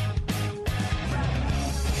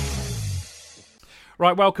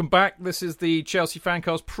 Right, welcome back. This is the Chelsea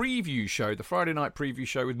Fancast preview show, the Friday night preview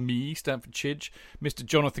show with me, Stanford Chidge, Mr.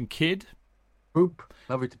 Jonathan Kidd. Boop.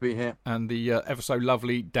 Lovely to be here. And the ever so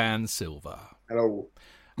lovely Dan Silver. Hello.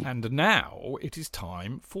 And now it is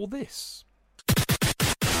time for this.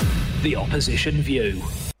 The Opposition View.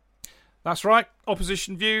 That's right,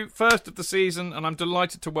 Opposition View, first of the season, and I'm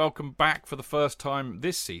delighted to welcome back for the first time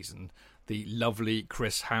this season the lovely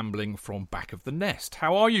Chris Hambling from Back of the Nest.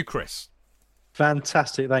 How are you, Chris?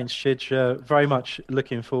 Fantastic, thanks, Chidge. Very much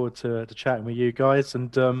looking forward to chatting with you guys,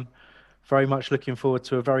 and very much looking forward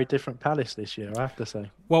to a very different Palace this year, I have to say.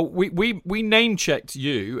 Well, we name-checked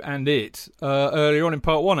you and it earlier on in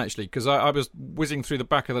part one, actually, because I was whizzing through the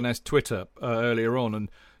Back of the Nest Twitter earlier on, and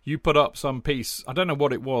you put up some piece, I don't know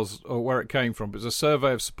what it was or where it came from, but it was a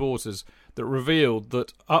survey of supporters that revealed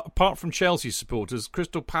that, apart from Chelsea supporters,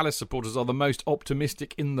 Crystal Palace supporters are the most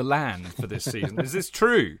optimistic in the land for this season. Is this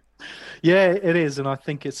true? Yeah, it is, and I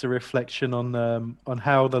think it's a reflection on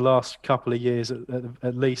how the last couple of years,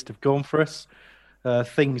 at least, have gone for us.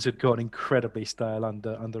 Things had got incredibly stale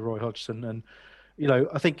under Roy Hodgson, and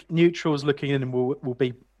I think neutrals looking in will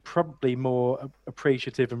be probably more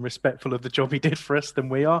appreciative and respectful of the job he did for us than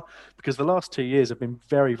we are, because the last 2 years have been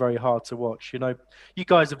very, very hard to watch. You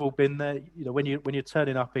guys have all been there. When you're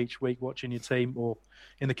turning up each week watching your team, or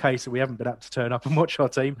in the case that we haven't been able to turn up and watch our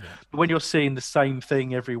team, but when you're seeing the same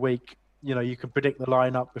thing every week, you can predict the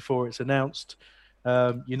lineup before it's announced.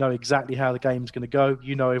 You know exactly how the game's going to go.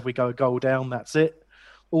 If we go a goal down, that's it.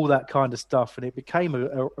 All that kind of stuff, and it became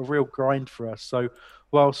a real grind for us. So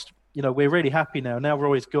whilst we're really happy now. Now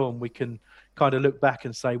Roy's gone, we can kind of look back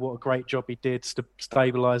and say what a great job he did,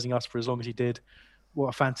 stabilising us for as long as he did. What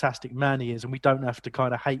a fantastic man he is, and we don't have to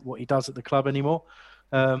kind of hate what he does at the club anymore.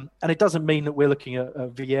 And it doesn't mean that we're looking at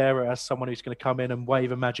Vieira as someone who's going to come in and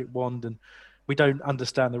wave a magic wand, and we don't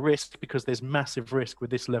understand the risk, because there's massive risk with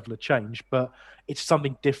this level of change, but it's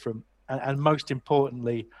something different. And most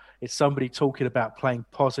importantly, it's somebody talking about playing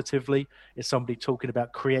positively. It's somebody talking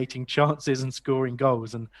about creating chances and scoring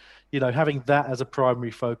goals. And, having that as a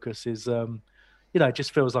primary focus is, it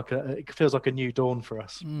just feels like a new dawn for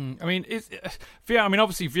us. Obviously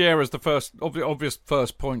Vieira is the obvious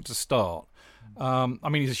first point to start.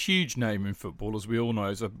 He's a huge name in football, as we all know.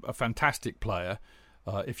 He's a fantastic player,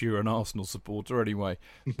 if you're an Arsenal supporter anyway.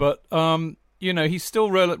 But, he's still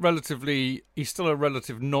a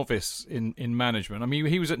relative novice in management.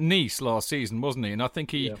 He was at Nice last season, wasn't he? And I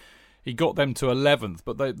think he got them to 11th,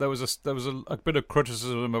 but there was a bit of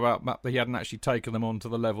criticism about that he hadn't actually taken them on to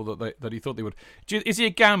the level that he thought they would. Is he a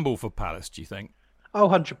gamble for Palace, do you think? Oh,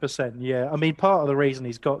 100%, yeah. Part of the reason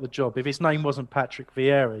he's got the job, if his name wasn't Patrick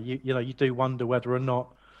Vieira, you do wonder whether or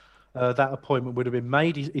not that appointment would have been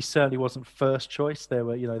made. He certainly wasn't first choice. There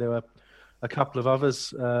were a couple of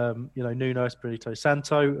others, Nuno Espirito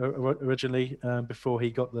Santo originally, before he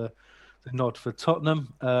got the nod for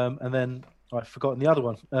Tottenham, and then I've forgotten the other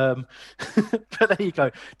one. But there you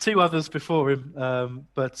go, two others before him.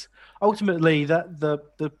 But ultimately, that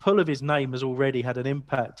the pull of his name has already had an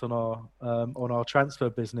impact on our transfer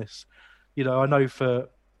business. I know for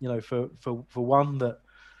one that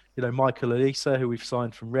Michael Elisa, who we've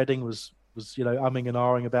signed from Reading, was umming and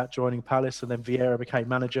ahhing about joining Palace, and then Vieira became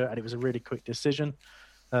manager, and it was a really quick decision.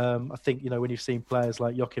 I think when you've seen players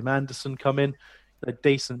like Joachim Andersen come in, they're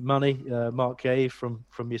decent money. Mark Gay from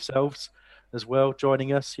yourselves as well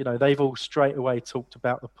joining us. They've all straight away talked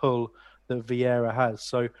about the pull that Vieira has.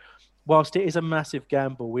 So whilst it is a massive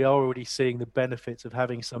gamble, we are already seeing the benefits of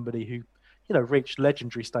having somebody who reached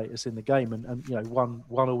legendary status in the game and won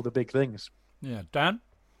all the big things. Yeah, Dan.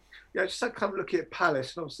 Yeah, just kind of looking at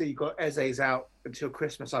Palace, and obviously you've got Eze's out until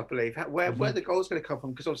Christmas, I believe. Where are the goals going to come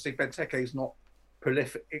from? Because obviously Benteke is not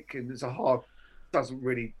prolific. Doesn't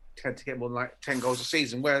really tend to get more than like 10 goals a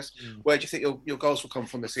season. Where do you think your goals will come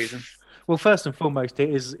from this season? Well, first and foremost,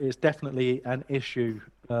 it's definitely an issue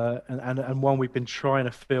and one we've been trying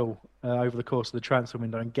to fill over the course of the transfer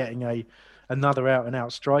window, and getting another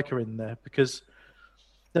out-and-out striker in there, because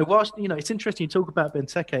whilst it's interesting you talk about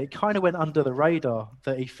Benteke, it kind of went under the radar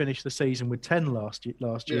that he finished the season with 10 last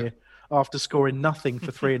year after scoring nothing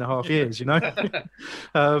for 3.5 years.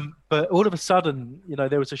 But all of a sudden,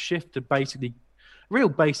 there was a shift to basically real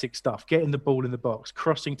basic stuff, getting the ball in the box,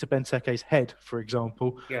 crossing to Benteke's head, for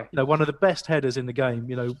example. Yeah. One of the best headers in the game,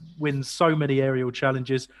 wins so many aerial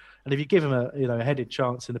challenges. And if you give him a headed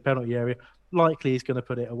chance in the penalty area, likely he's going to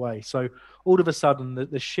put it away. So all of a sudden,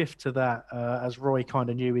 the shift to that, as Roy kind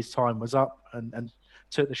of knew his time was up and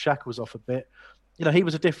took the shackles off a bit, he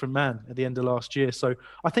was a different man at the end of last year. So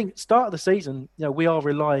I think start of the season, we are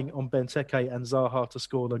relying on Benteke and Zaha to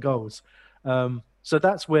score the goals. So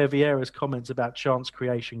that's where Vieira's comments about chance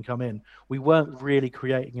creation come in. We weren't really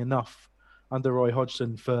creating enough under Roy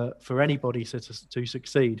Hodgson for anybody to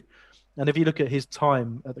succeed. And if you look at his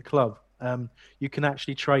time at the club, you can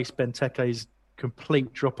actually trace Benteke's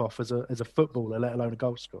complete drop off as a footballer, let alone a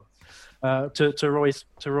goal scorer. To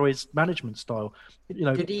Roy's management style,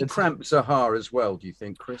 Did he cramp Zaha as well? Do you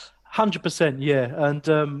think, Chris? 100%, yeah.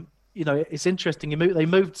 And it's interesting. They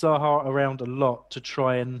moved Zaha around a lot to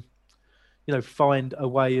try and find a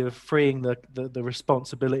way of freeing the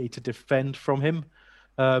responsibility to defend from him.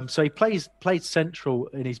 So he played central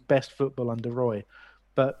in his best football under Roy,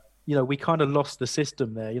 but we kind of lost the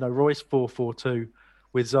system there. Roy's 4-4-2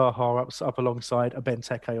 with Zaha up alongside a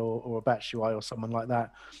Benteke or a Batshuayi or someone like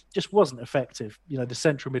that just wasn't effective. The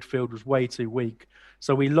central midfield was way too weak,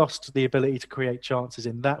 so we lost the ability to create chances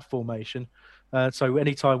in that formation. So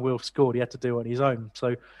anytime Wilf scored, he had to do it on his own.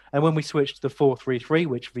 And when we switched to the 4-3-3,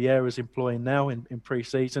 which Vieira's employing now in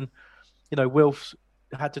pre-season, Wilf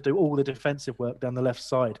had to do all the defensive work down the left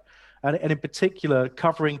side. And in particular,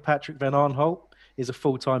 covering Patrick Van Aanholt is a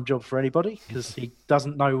full-time job for anybody because he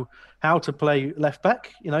doesn't know how to play left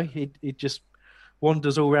back. He just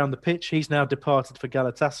wanders all around the pitch. He's now departed for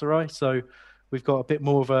Galatasaray, so we've got a bit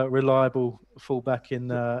more of a reliable fullback in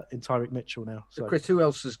Tyrick Mitchell now. So Chris, who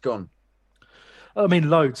else has gone? I mean,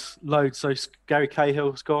 loads. So Gary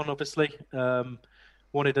Cahill's gone, obviously.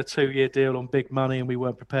 Wanted a 2-year deal on big money, and we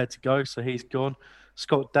weren't prepared to go, so he's gone.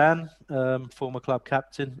 Scott Dan, former club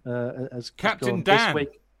captain, has Captain gone Dan this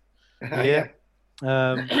week. Yeah.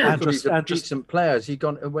 He's a decent player. Has he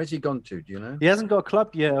gone? Where's he gone to? Do you know? He hasn't got a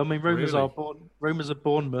club yet. I mean, rumours Really? are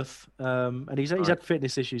Bournemouth, and he's had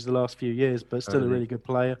fitness issues the last few years, but still a really good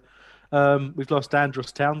player. We've lost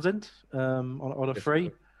Andros Townsend on a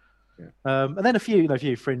free. Yeah. And then a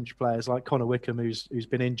few fringe players like Connor Wickham, who's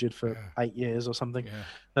been injured for 8 years or something.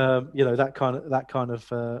 Yeah. That kind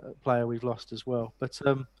of player we've lost as well. But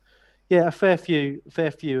a fair few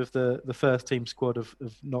of the first team squad have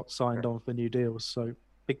not signed on for new deals. So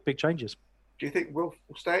big changes. Do you think Wilf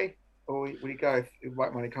will stay, or will he go if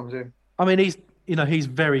white money comes in? I mean, he's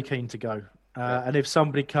very keen to go. And if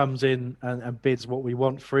somebody comes in and bids what we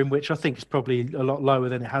want for him, which I think is probably a lot lower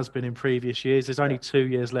than it has been in previous years, there's only 2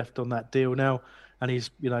 years left on that deal now, and he's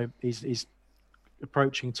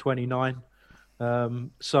approaching 29.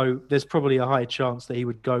 So there's probably a high chance that he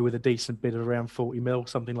would go with a decent bid of around 40 mil,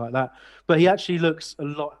 something like that. But he actually looks a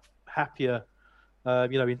lot happier,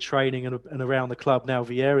 in training and around the club now.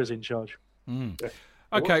 Vieira's in charge. Mm.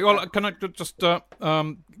 Okay, well, can I just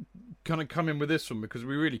kind of come in with this one, because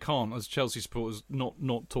we really can't, as Chelsea supporters, not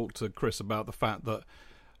talk to Chris about the fact that,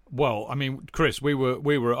 well, I mean, Chris, we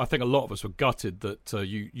were I think a lot of us were gutted that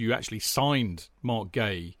you actually signed Mark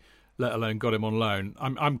Gay, let alone got him on loan.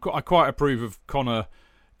 I quite approve of Conor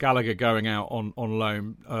Gallagher going out on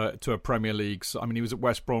loan to a Premier League. So, I mean, he was at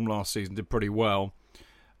West Brom last season, did pretty well.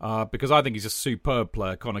 Because I think he's a superb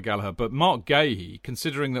player, Conor Gallagher. But Mark Gay,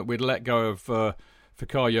 considering that we'd let go of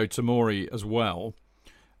Fikayo Tomori as well,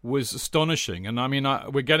 was astonishing. And I mean,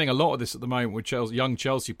 we're getting a lot of this at the moment with young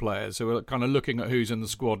Chelsea players who are kind of looking at who's in the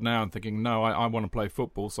squad now and thinking, no, I want to play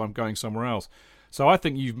football, so I'm going somewhere else. So I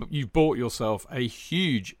think you've bought yourself a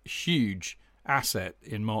huge asset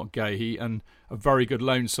in Mark Gahey and a very good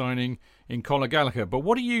loan signing in Conor Gallagher. But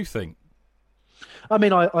what do you think? I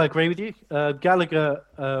mean, I agree with you. Gallagher,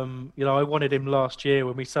 I wanted him last year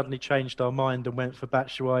when we suddenly changed our mind and went for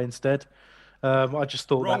Batshuayi instead. I just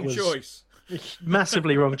thought wrong that was choice.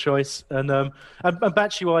 Massively wrong choice. And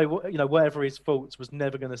Batshuayi, whatever his faults, was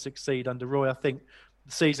never going to succeed under Roy. I think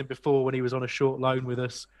the season before, when he was on a short loan with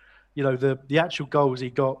us, the actual goals he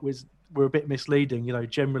got were a bit misleading.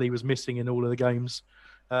 Generally was missing in all of the games.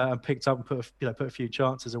 And picked up and put a few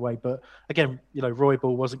chances away. But again, Roy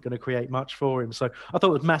Ball wasn't going to create much for him. So I thought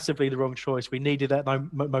it was massively the wrong choice. We needed that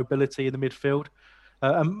mobility in the midfield.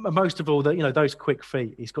 And most of all, those quick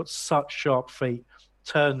feet. He's got such sharp feet,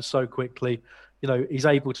 turns so quickly. He's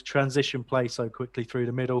able to transition play so quickly through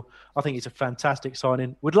the middle. I think he's a fantastic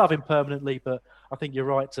signing. Would love him permanently, but I think you're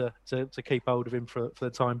right to keep hold of him for the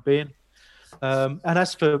time being. And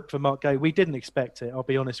as for Mark Gay, we didn't expect it. I'll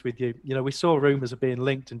be honest with you. We saw rumours of being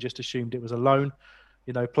linked and just assumed it was a loan.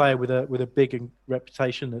 Player with a big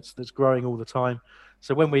reputation that's growing all the time.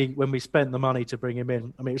 So when we spent the money to bring him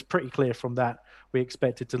in, I mean, it was pretty clear from that we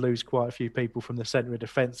expected to lose quite a few people from the centre of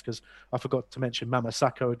defence, because I forgot to mention Mama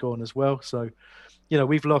Sacco had gone as well. So,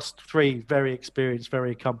 we've lost 3 very experienced,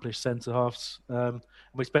 very accomplished centre halves. And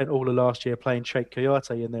we spent all of last year playing Sheikh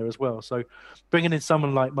Kouyaté in there as well. So bringing in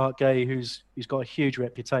someone like Mark Gay, who's got a huge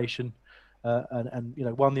reputation,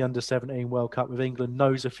 and won the Under-17 World Cup with England,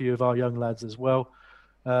 knows a few of our young lads as well.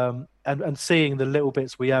 And seeing the little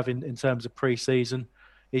bits we have in terms of pre-season,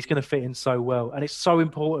 he's going to fit in so well. And it's so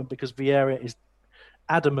important because Vieira is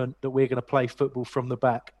adamant that we're going to play football from the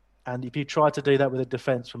back. And if you tried to do that with a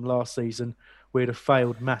defence from last season, we'd have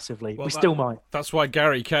failed massively. Well, we still might. That's why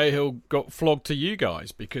Gary Cahill got flogged to you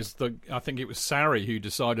guys, because I think it was Sarri who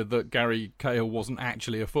decided that Gary Cahill wasn't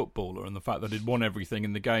actually a footballer, and the fact that he'd won everything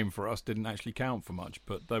in the game for us didn't actually count for much.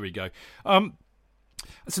 But there we go.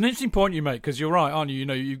 It's an interesting point you make, because you're right, aren't you? You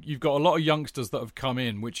know, you've got a lot of youngsters that have come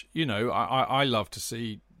in, which, you know, I love to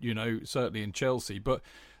see, you know, certainly in Chelsea, but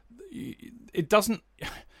it doesn't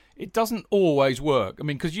always work. I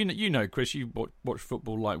mean, because you know, Chris, you've watched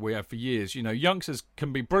football like we have for years. You know, youngsters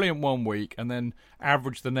can be brilliant one week and then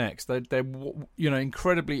average the next. They're you know,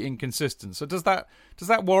 incredibly inconsistent. So does that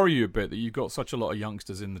worry you a bit that you've got such a lot of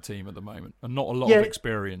youngsters in the team at the moment and not a lot of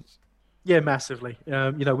experience? Yeah, massively.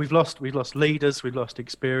 You know, we've lost leaders, we've lost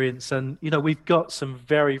experience, and you know, we've got some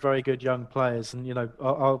very, very good young players. And you know,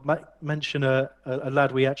 I'll mention a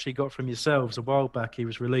lad we actually got from yourselves a while back. He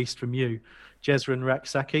was released from you, Jezran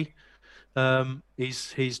Raksaki.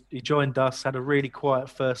 He joined us, had a really quiet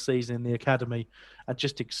first season in the academy, and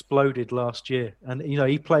just exploded last year. And you know,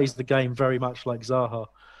 he plays the game very much like Zaha.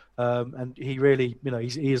 And he really, you know,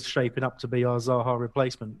 he is shaping up to be our Zaha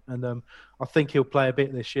replacement. And I think he'll play a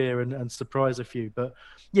bit this year and surprise a few. But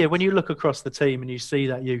yeah, when you look across the team and you see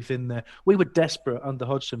that youth in there, we were desperate under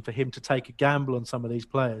Hodgson for him to take a gamble on some of these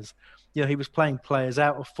players. You know, he was playing players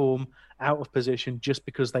out of form, out of position, just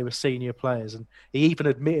because they were senior players. And he even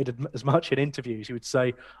admitted as much in interviews. He would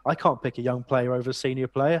say, I can't pick a young player over a senior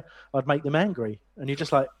player. I'd make them angry. And you're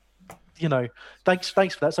just like, you know, thanks for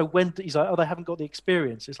that. So when he's like, oh, they haven't got the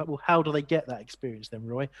experience. It's like, well, how do they get that experience then,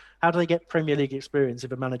 Roy? How do they get Premier League experience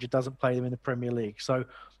if a manager doesn't play them in the Premier League? So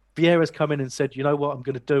Vieira's come in and said, you know what, I'm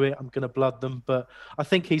going to do it. I'm going to blood them. But I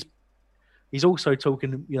think he's also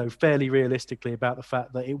talking, you know, fairly realistically about the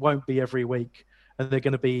fact that it won't be every week and they're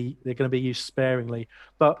going to be used sparingly.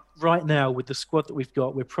 But right now, with the squad that we've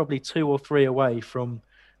got, we're probably 2 or 3 away from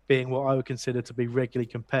being what I would consider to be regularly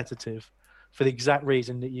competitive, for the exact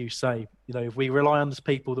reason that you say. You know, if we rely on the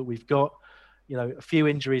people that we've got, you know, a few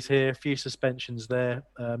injuries here, a few suspensions there,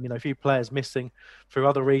 you know, a few players missing for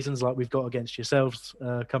other reasons, like we've got against yourselves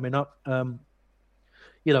coming up,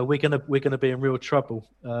 you know, we're gonna be in real trouble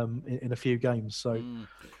in a few games. So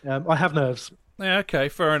I have nerves. Yeah, okay,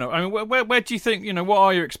 fair enough. I mean, where do you think, you know, what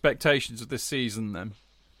are your expectations of this season then?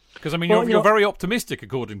 Because I mean, you're very optimistic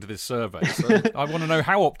according to this survey. So I want to know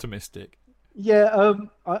how optimistic. Yeah,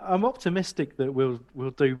 I'm optimistic that we'll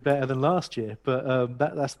do better than last year, but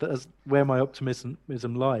that's where my optimism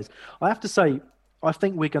lies. I have to say, I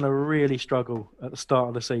think we're going to really struggle at the start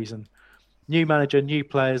of the season. New manager, new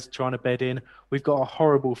players trying to bed in. We've got a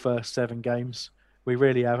horrible first 7 games. We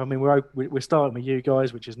really have. I mean, we're starting with you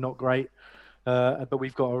guys, which is not great, but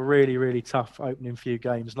we've got a really, really tough opening few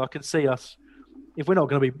games, and I can see us. If we're not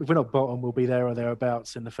bottom, we'll be there or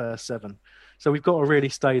thereabouts in the first 7. So we've got to really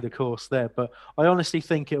stay the course there. But I honestly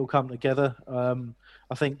think it will come together.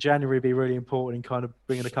 I think January will be really important in kind of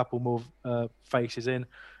bringing a couple more faces in.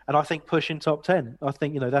 And I think pushing top 10. I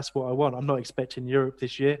think, you know, that's what I want. I'm not expecting Europe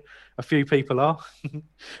this year. A few people are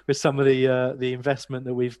with some of the investment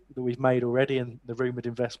that we've made already and the rumoured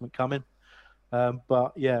investment coming.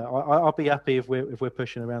 But yeah, I'll be happy if we're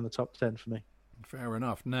pushing around the top 10 for me. Fair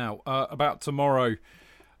enough. Now, about tomorrow,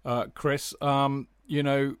 Chris, you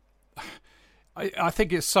know, I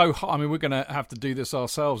think it's so hard. I mean, we're going to have to do this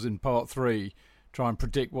ourselves in part 3, try and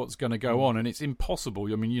predict what's going to go on, and it's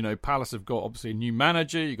impossible. I mean, you know, Palace have got obviously a new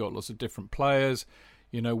manager, you've got lots of different players.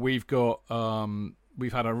 You know, we've got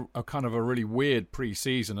we've had a kind of a really weird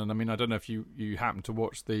pre-season, and I mean, I don't know if you happened to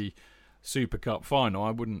watch the Super Cup final.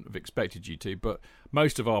 I wouldn't have expected you to, but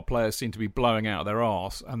most of our players seem to be blowing out their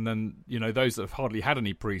arse, and then, you know, those that have hardly had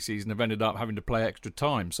any pre-season have ended up having to play extra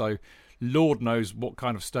time. So Lord knows what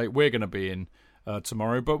kind of state we're going to be in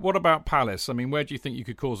tomorrow. But what about Palace? I mean, where do you think you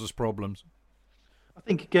could cause us problems? I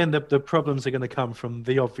think, again, the problems are going to come from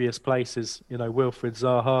the obvious places, you know, Wilfried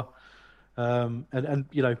Zaha, and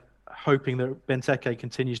you know, hoping that Benteke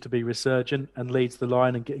continues to be resurgent and leads the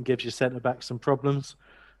line and gives your centre-back some problems.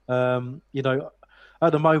 You know,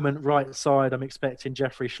 at the moment, right side, I'm expecting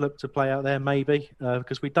Jeffrey Schlupp to play out there, maybe,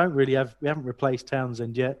 because we haven't replaced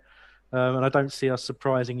Townsend yet, and I don't see us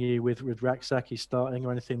surprising you with Raksaki starting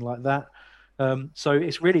or anything like that. So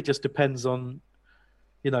it really just depends on,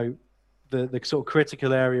 you know, the sort of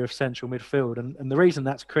critical area of central midfield, and the reason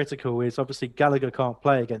that's critical is obviously Gallagher can't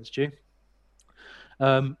play against you,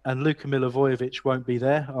 and Luka Milivojevic won't be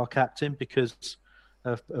there, our captain, because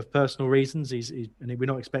of personal reasons. And we're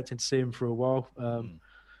not expecting to see him for a while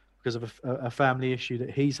because of a family issue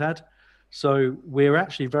that he's had. So we're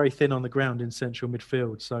actually very thin on the ground in central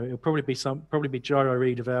midfield. So it'll probably be Gyro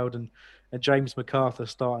Riedewald and James MacArthur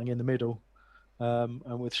starting in the middle.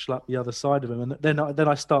 and with Schlupp the other side of him. And then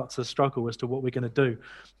I start to struggle as to what we're going to do.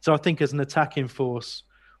 So I think as an attacking force,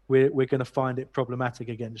 we're going to find it problematic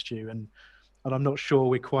against you. And I'm not sure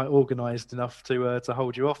we're quite organised enough to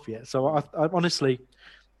hold you off yet. So I honestly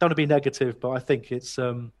don't want to be negative, but I think it's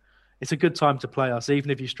a good time to play us. Even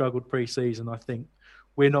if you struggled pre-season, I think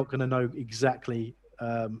we're not going to know exactly,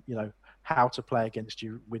 how to play against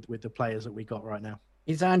you with the players that we got right now.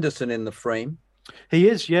 Is Anderson in the frame? He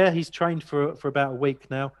is, yeah. He's trained for about a week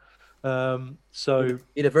now. So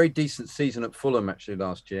he had a very decent season at Fulham actually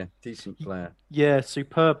last year. Decent player. Yeah,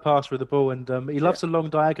 superb pass with the ball, and he loves a long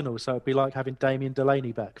diagonal. So it'd be like having Damien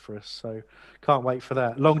Delaney back for us. So can't wait for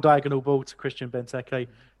that long diagonal ball to Christian Benteke,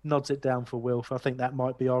 nods it down for Wilf. I think that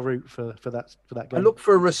might be our route for that game. I look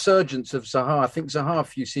for a resurgence of Zaha. I think Zaha a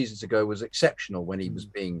few seasons ago was exceptional when he was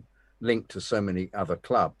being linked to so many other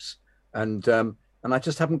clubs, and I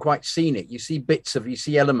just haven't quite seen it. You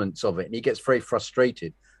see elements of it, and he gets very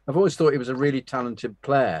frustrated. I've always thought he was a really talented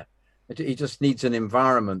player. He just needs an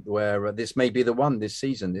environment where this may be the one this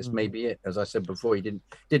season. This may be it. As I said before, he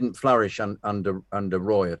didn't flourish under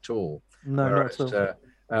Roy at all. No, whereas, not at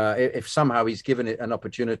all. If somehow he's given it an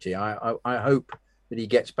opportunity, I hope that he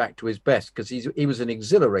gets back to his best, because he was an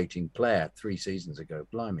exhilarating player 3 seasons ago.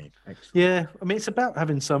 Blimey. Excellent. Yeah, I mean, it's about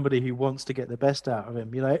having somebody who wants to get the best out of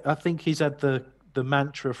him. I think he's had the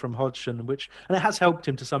mantra from Hodgson, and it has helped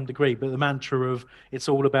him to some degree, but the mantra of it's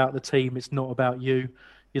all about the team, it's not about you.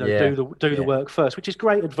 Do the work first, which is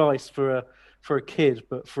great advice for a kid,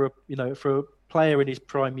 but for a player in his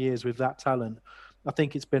prime years with that talent, I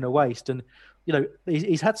think it's been a waste. And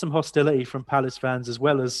he's had some hostility from Palace fans as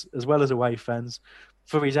well as away fans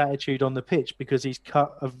for his attitude on the pitch, because he's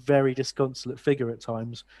cut a very disconsolate figure at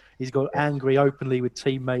times. He's got angry openly with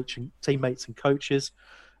teammates and coaches.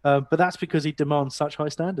 But that's because he demands such high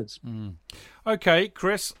standards. Okay,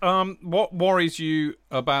 Chris, what worries you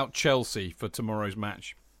about Chelsea for tomorrow's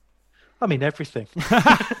match? I mean, everything.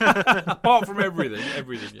 Apart from everything.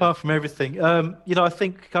 Yeah. Apart from everything. I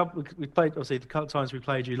think we played, obviously, the couple of times we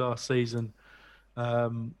played you last season,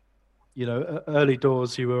 early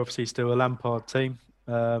doors, you were obviously still a Lampard team,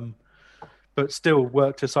 but still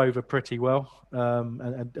worked us over pretty well,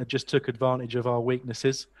 and just took advantage of our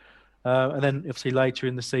weaknesses. And then obviously later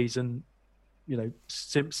in the season,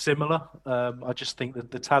 similar. I just think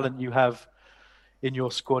that the talent you have in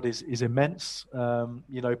your squad is immense.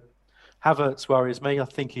 Havertz worries me. I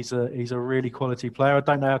think he's a really quality player. I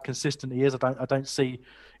don't know how consistent he is. I don't see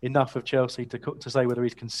enough of Chelsea to say whether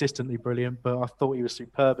he's consistently brilliant, but I thought he was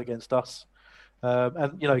superb against us.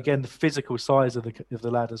 And again, the physical size of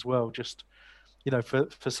the lad as well. Just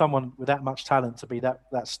for someone with that much talent to be that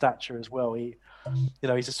stature as well, he's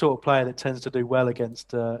a sort of player that tends to do well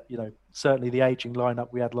against certainly the aging lineup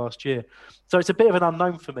we had last year. So it's a bit of an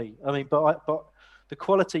unknown for me. I mean, but the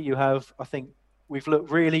quality you have, I think we've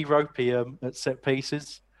looked really ropey at set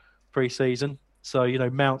pieces pre-season. So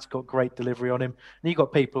Mount's got great delivery on him, and you've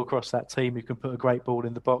got people across that team who can put a great ball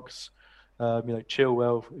in the box.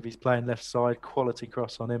 Chilwell, if he's playing left side, quality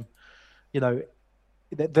cross on him.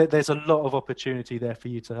 There's a lot of opportunity there for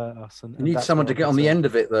you to hurt us. And you need someone to get on the end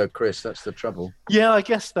of it, though, Chris. That's the trouble. Yeah, I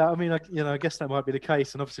guess that. I mean, I guess that might be the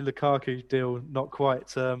case. And obviously, Lukaku deal not quite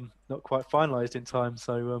finalised in time.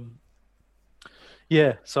 So,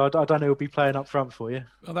 so I don't know who'll be playing up front for you.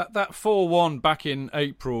 Well, that 4-1 back in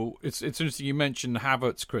April. It's interesting you mentioned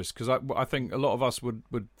Havertz, Chris, because I think a lot of us would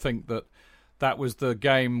think that was the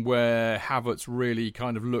game where Havertz really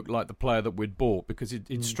kind of looked like the player that we'd bought, because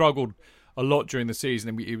he'd struggled a lot during the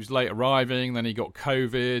season. He was late arriving, then he got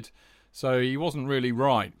COVID, so he wasn't really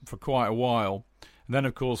right for quite a while. And then,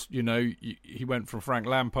 of course, he went from Frank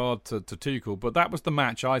Lampard to Tuchel. But that was the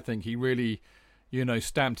match, I think, he really,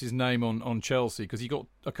 stamped his name on Chelsea, because he got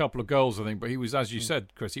a couple of goals, I think. But he was, as you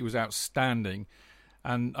said, Chris, he was outstanding.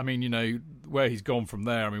 And, I mean, where he's gone from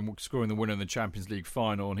there, I mean, scoring the winner in the Champions League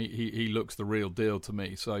final, and he looks the real deal to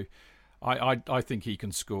me. So I think he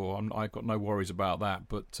can score. I've got no worries about that.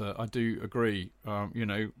 But I do agree,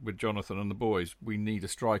 with Jonathan and the boys. We need a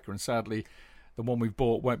striker, and sadly, the one we've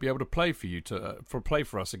bought won't be able to play for you play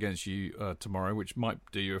for us against you tomorrow, which might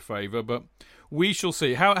do you a favour. But we shall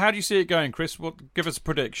see. How do you see it going, Chris? Give us a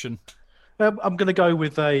prediction. I'm going to go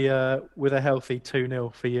with a healthy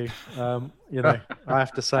 2-0 for you. I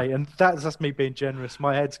have to say, and that's me being generous.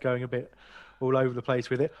 My head's going a bit all over the place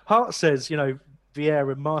with it. Hart says,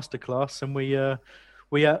 Vieira masterclass, and we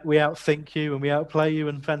outthink you and we outplay you,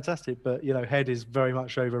 and fantastic. But head is very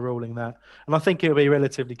much overruling that, and I think it'll be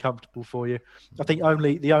relatively comfortable for you. I think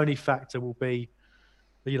the only factor will be,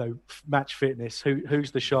 match fitness. Who's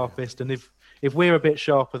the sharpest, and if we're a bit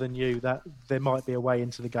sharper than you, that there might be a way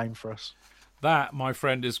into the game for us. That, my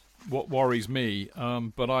friend, is what worries me.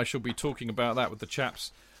 But I shall be talking about that with the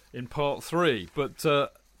chaps in part 3. But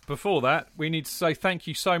before that, we need to say thank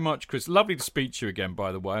you so much, Chris. Lovely to speak to you again,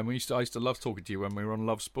 by the way. And I used to love talking to you when we were on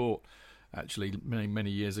Love Sport, actually,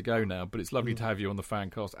 many years ago now. But it's lovely to have you on the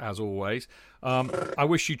FanCast, as always. I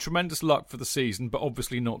wish you tremendous luck for the season, but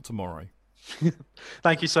obviously not tomorrow.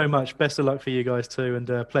 Thank you so much. Best of luck for you guys too,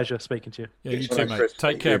 and pleasure speaking to you. Yeah, you too, mate. Chris.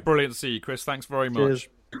 Take care. Brilliant to see you, Chris. Thanks very much.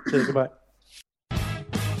 Cheers. Goodbye.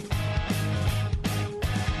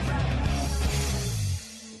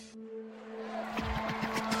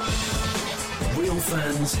 Real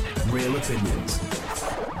fans, real opinions.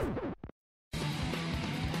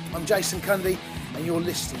 I'm Jason Cundy, and you're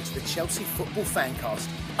listening to the Chelsea Football Fancast.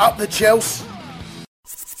 Up the Chelsea!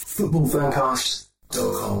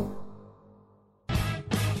 Footballfancast.com.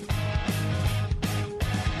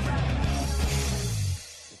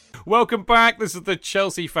 Welcome back. This is the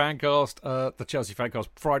Chelsea Fancast, the Chelsea Fancast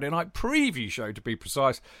Friday night preview show, to be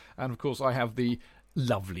precise. And of course, I have the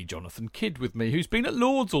lovely Jonathan Kidd with me, who's been at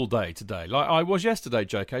Lord's all day today, like I was yesterday,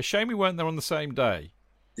 JK. Shame we weren't there on the same day.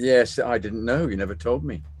 Yes, I didn't know. You never told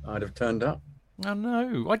me. I'd have turned up. I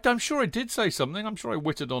know. I'm sure I did say something. I'm sure I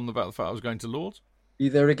wittered on about the fact I was going to Lord's. You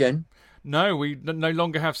there again? No, we no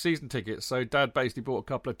longer have season tickets. So Dad basically bought a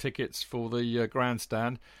couple of tickets for the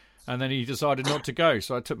grandstand, and then he decided not to go.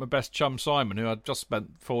 So I took my best chum Simon, who I'd just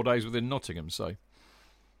spent 4 days with in Nottingham. So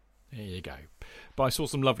there you go. But I saw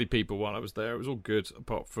some lovely people while I was there. It was all good,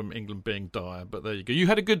 apart from England being dire. But there you go. You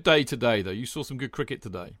had a good day today, though. You saw some good cricket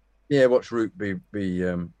today. Yeah, watch Root be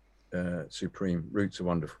supreme. Root's a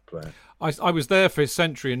wonderful player. I was there for his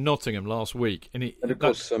century in Nottingham last week, and of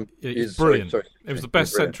course, it's brilliant. Sorry, it was the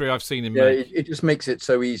best century I've seen him make. It just makes it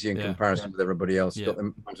so easy in comparison with everybody else. You've got the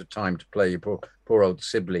amount of time to play. Poor old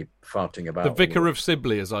Sibley farting about. The Vicar of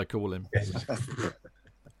Sibley, as I call him. Yes.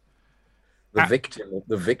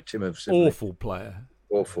 the victim of Sibley. Awful player.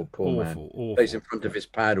 Awful, poor man. Awful. Plays in front of his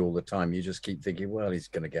pad all the time. You just keep thinking, well, he's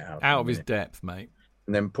going to get out of his depth, mate.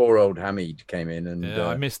 And then poor old Hamid came in, and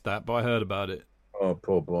I missed that, but I heard about it. Oh,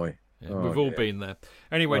 poor boy. Yeah, we've all been there.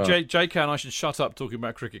 Anyway, JK and I should shut up talking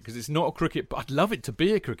about cricket, because it's not a cricket. I'd love it to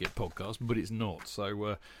be a cricket podcast, but it's not.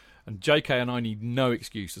 So, and JK and I need no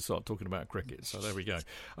excuse to start talking about cricket. So there we go.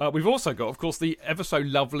 We've also got, of course, the ever so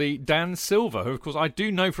lovely Dan Silver, who, of course, I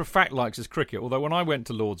do know for a fact likes his cricket. Although when I went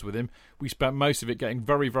to Lord's with him, we spent most of it getting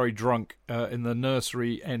very, very drunk in the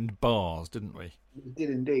nursery end bars, didn't we? We did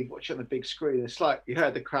indeed. Watch it on the big screen. It's like you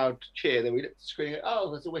heard the crowd cheer, then we looked at the screen and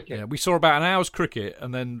oh, there's a wicket. Yeah, we saw about an hour's cricket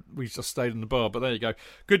and then we just stayed in the bar. But there you go.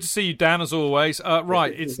 Good to see you, Dan, as always.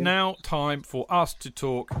 Right, it's now time for us to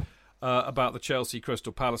talk about the Chelsea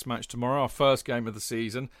Crystal Palace match tomorrow, our first game of the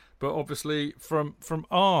season, but obviously from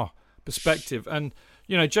our perspective. And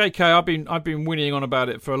you know, JK, I've been whinnying on about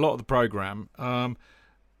it for a lot of the programme.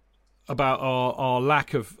 About our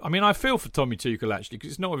lack of... I mean, I feel for Tommy Tuchel, actually,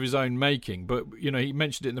 because it's not of his own making. But, you know, he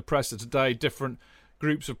mentioned it in the presser today, different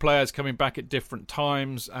groups of players coming back at different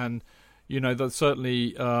times. And, you know, there's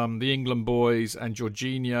certainly the England boys and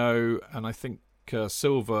Jorginho and I think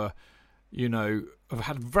Silva, you know, have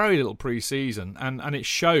had very little pre-season. And it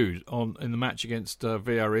showed in the match against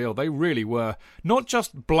Villarreal. They really were not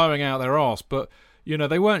just blowing out their arse, but... You know,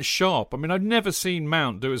 they weren't sharp. I mean, I've never seen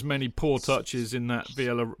Mount do as many poor touches in that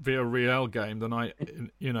Villarreal game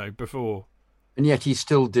than before. And yet he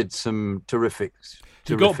still did some terrific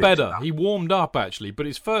He got better. Stuff. He warmed up, actually. But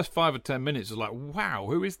his first 5 or 10 minutes was like, wow,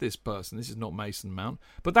 who is this person? This is not Mason Mount.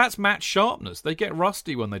 But that's match sharpness. They get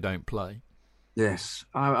rusty when they don't play. Yes.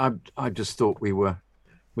 I just thought we were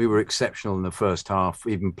exceptional in the first half,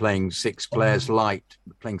 even playing six players light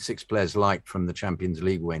from the Champions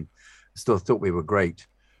League win. Still thought we were great,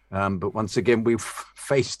 but once again we've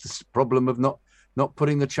faced this problem of not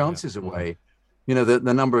putting the chances away. You know,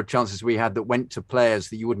 the number of chances we had that went to players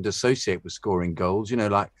that you wouldn't associate with scoring goals. You know,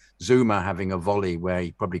 like Zuma having a volley where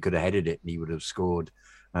he probably could have headed it and he would have scored.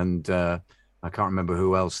 And I can't remember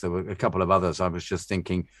who else. There were a couple of others. I was just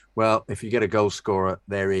thinking, well, if you get a goal scorer,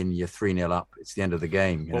 they're in. You're 3-0 up. It's the end of the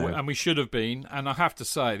game. You know? And we should have been. And I have to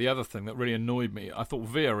say, the other thing that really annoyed me, I thought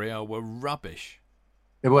Villarreal were rubbish.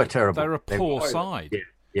 They were terrible. They're a poor side.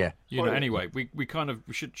 Yeah. You know. Anyway, we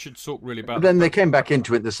should talk really about. But then they came back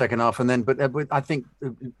into it in the second half, and then. But I think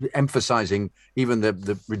emphasising even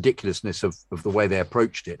the ridiculousness of the way they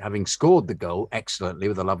approached it, having scored the goal excellently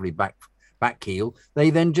with a lovely back heel,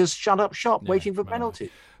 they then just shut up shop, waiting for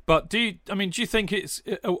penalties. But do you think it's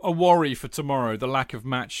a worry for tomorrow, the lack of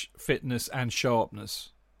match fitness and sharpness?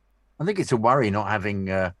 I think it's a worry not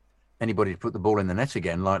having anybody to put the ball in the net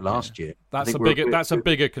again like last year. That's a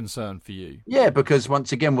bigger concern for you. Yeah, because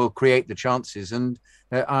once again we'll create the chances, and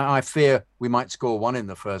I fear we might score one in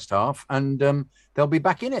the first half, and they'll be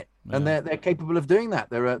back in it, and they're capable of doing that.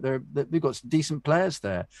 We've got some decent players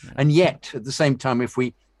there, and yet at the same time, if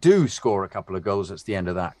we do score a couple of goals, that's the end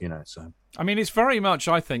of that, So I mean, it's very much,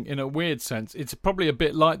 I think, in a weird sense, it's probably a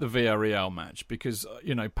bit like the Villarreal match because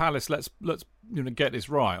Palace. Let's get this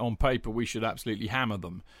right. On paper, we should absolutely hammer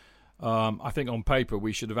them. I think on paper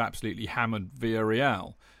we should have absolutely hammered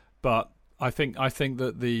Villarreal, but I think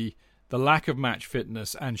that the lack of match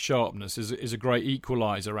fitness and sharpness is a great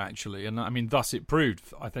equaliser actually, and I mean thus it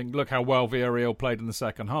proved. I think look how well Villarreal played in the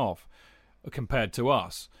second half compared to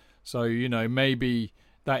us. So maybe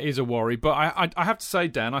that is a worry, but I have to say,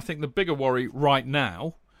 Dan, I think the bigger worry right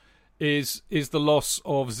now is the loss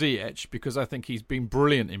of Ziyech because I think he's been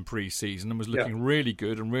brilliant in pre-season and was looking really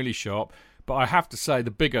good and really sharp. But I have to say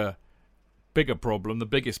the bigger problem, the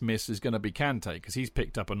biggest miss is going to be Kante because he's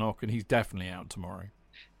picked up a knock and he's definitely out tomorrow.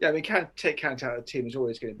 Yeah, I mean, take Kante out of the team is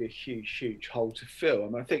always going to be a huge hole to fill. I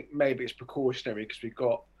mean, I think maybe it's precautionary because we've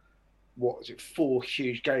got, 4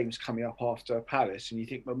 huge games coming up after Palace, and you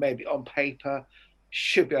think, well, maybe on paper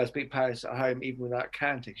should be able to beat Palace at home even without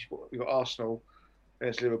Kante. We've got Arsenal, then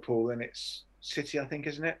it's Liverpool, then it's City, I think,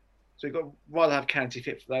 isn't it? So you've got to rather have Kante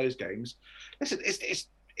fit for those games. Listen,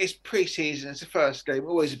 it's pre-season, it's the first game,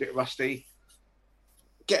 always a bit rusty.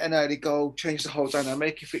 Get an early goal, change the whole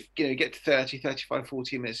dynamic. If it get to 30, 35,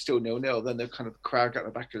 40 minutes, still 0-0, then the kind of crowd get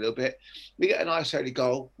the back a little bit. We get a nice early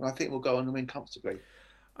goal, and I think we'll go on and win comfortably.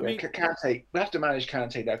 I mean, Kante, we have to manage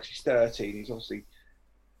Kante now because he's 13. He's obviously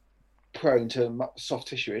prone to soft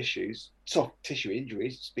tissue issues, soft tissue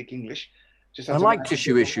injuries. To speak English. I like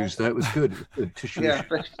tissue issues, though. It was good. Tissue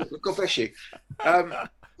issues. God bless you.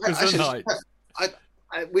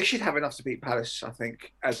 We should have enough to beat Palace. I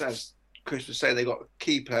think, as Chris was saying, they got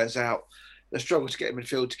key players out. They struggle to get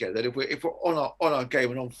midfield together. If we're on our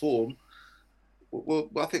game and on form,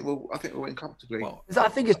 I think we'll win comfortably. Well, I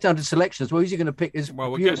think it's down to selection as well. Who's he going to pick? Let's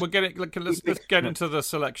get into the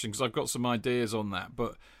selection because I've got some ideas on that.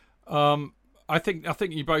 But I think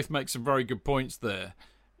you both make some very good points there.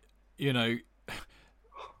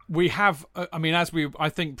 We have. I mean, as I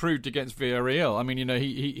think proved against Villarreal. I mean,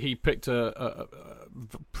 he picked a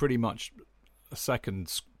pretty much a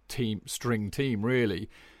second string team really,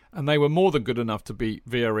 and they were more than good enough to beat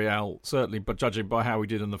Villarreal certainly, but judging by how we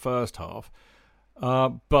did in the first half.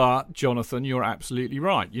 But Jonathan, you're absolutely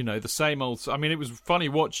right. The same old. I mean, it was funny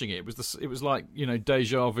watching it. It was like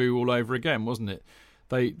deja vu all over again, wasn't it?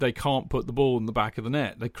 They can't put the ball in the back of the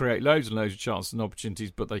net. They create loads and loads of chances and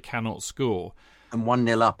opportunities, but they cannot score. And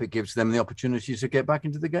 1-0 up, it gives them the opportunity to get back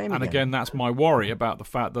into the game. And again, that's my worry about the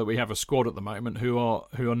fact that we have a squad at the moment who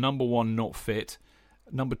are number one not fit,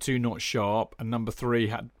 number two not sharp, and number three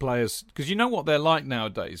had players because you know what they're like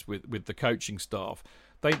nowadays with the coaching staff.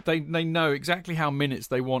 They know exactly how minutes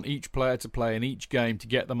they want each player to play in each game to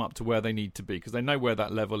get them up to where they need to be because they know where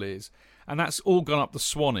that level is. And that's all gone up the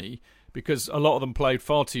Swanee because a lot of them played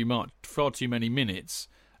far too many minutes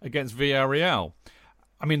against Villarreal.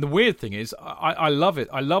 I mean, the weird thing is, I love it.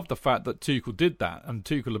 I love the fact that Tuchel did that, and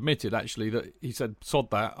Tuchel admitted actually that he said,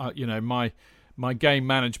 "Sod that, my game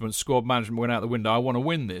management, squad management went out the window. I want to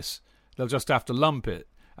win this. They'll just have to lump it."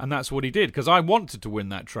 And that's what he did, because I wanted to win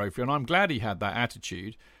that trophy, and I'm glad he had that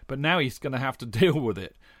attitude. But now he's going to have to deal with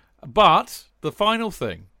it. But the final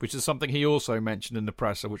thing, which is something he also mentioned in the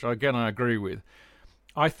presser, which again I agree with,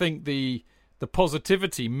 I think the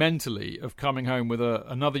positivity mentally of coming home with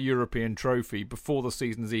another European trophy before the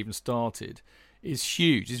season has even started is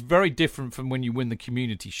huge. It's very different from when you win the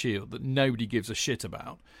Community Shield that nobody gives a shit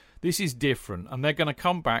about. This is different, and they're going to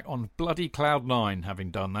come back on bloody cloud nine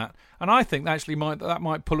having done that. And I think actually that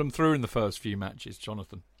might pull them through in the first few matches,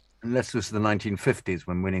 Jonathan. Unless this is the 1950s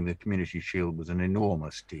when winning the Community Shield was an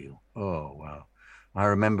enormous deal. Oh, wow. I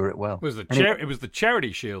remember it well. It was the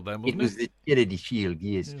Charity Shield then, wasn't it? It was the Charity Shield,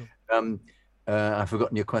 yes. Yeah. I've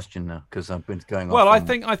forgotten your question now because I've been going on. Well, I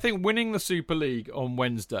think winning the Super League on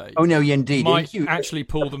Wednesday. Oh no, indeed, might actually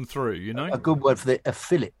pull them through. A good word for a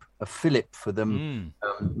fillip for them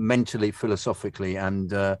mentally, philosophically,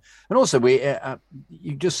 and also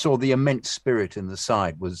you just saw the immense spirit in the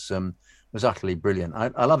side was utterly brilliant.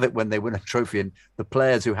 I love it when they win a trophy and the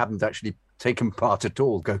players who haven't actually taken part at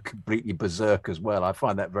all go completely berserk as well. I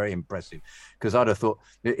find that very impressive because I'd have thought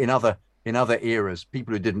in other eras,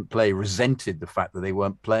 people who didn't play resented the fact that they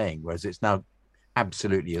weren't playing, whereas it's now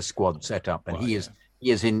absolutely a squad set up, and he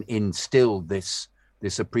has instilled this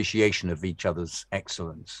this appreciation of each other's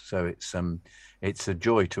excellence. So it's a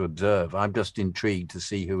joy to observe. I'm just intrigued to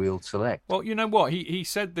see who he'll select. Well, you know what? He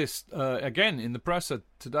said this again in the presser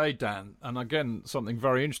today, Dan, and again something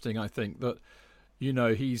very interesting. I think that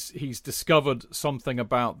he's discovered something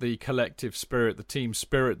about the collective spirit, the team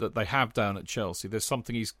spirit that they have down at Chelsea. There's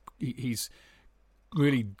something he's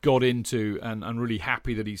really got into and really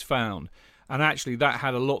happy that he's found. And actually, that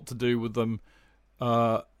had a lot to do with them.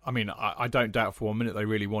 I don't doubt for 1 minute they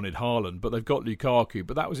really wanted Haaland, but they've got Lukaku.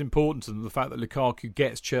 But that was important to them, the fact that Lukaku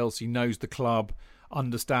gets Chelsea, knows the club,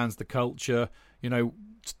 understands the culture.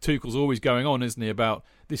 Tuchel's always going on, isn't he, about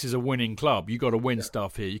this is a winning club. You've got to win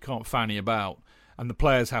stuff here. You can't fanny about. And the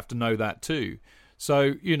players have to know that too.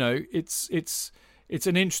 So, it's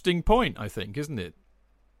an interesting point, I think, isn't it?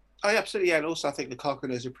 Oh, yeah, absolutely. Yeah, and also I think Lukaku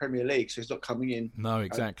knows the Premier League, so he's not coming in. No,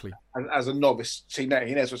 exactly. As a novice, so he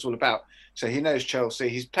knows what it's all about. So he knows Chelsea.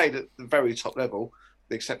 He's played at the very top level, with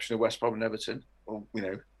the exception of West Brom and Everton. Or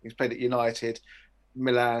he's played at United,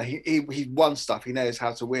 Milan. He won stuff. He knows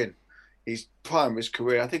how to win. He's prime his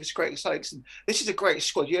career. I think it's great. Listen, this is a great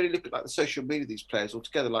squad. You only look at the social media of these players all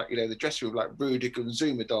together, the dressing room, like Rudiger and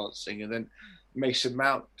Zuma dancing, and then Mason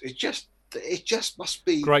Mount. It just must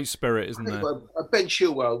be great spirit, isn't there? Ben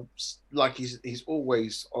Chilwell, like he's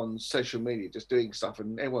always on social media, just doing stuff,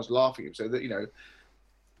 and everyone's laughing at him. So that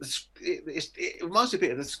it reminds me a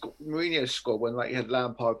bit of the Mourinho squad when you had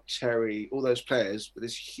Lampard, Terry, all those players with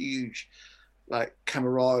this huge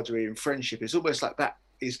camaraderie and friendship. It's almost like that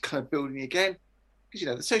is kind of building again,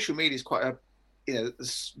 because the social media is quite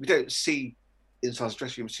we don't see inside the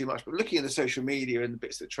dressing room too much, but looking at the social media and the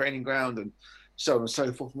bits of the training ground and so on and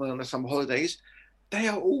so forth, when on the summer holidays, they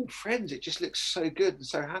are all friends. It just looks so good and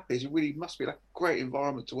so happy. It really must be a great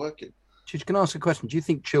environment to work in. Can I ask a question? Do you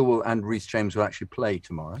think Chilwell and Reece James will actually play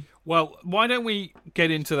tomorrow? Well, why don't we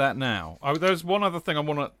get into that now? There's one other thing I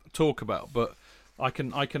want to talk about, but that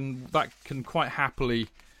can quite happily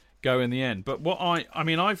go in the end. But this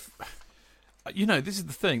is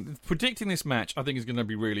the thing. Predicting this match, I think, is going to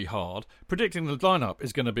be really hard. Predicting the lineup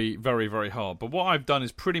is going to be very, very hard. But what I've done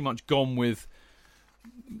is pretty much gone with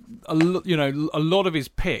a lot of his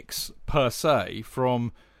picks per se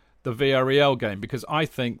from the Villarreal game, because I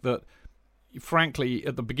think that, frankly,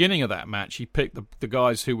 at the beginning of that match, he picked the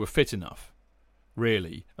guys who were fit enough,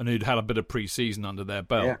 really, and who'd had a bit of pre-season under their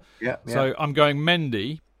belt. Yeah. So I'm going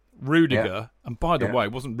Mendy, Rudiger, and by the way,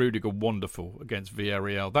 wasn't Rudiger wonderful against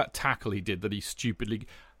Villarreal? That tackle he did that he stupidly...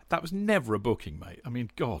 That was never a booking, mate. I mean,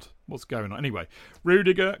 God, what's going on? Anyway,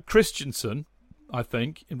 Rudiger, Christensen, I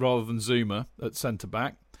think, rather than Zuma at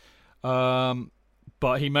centre-back.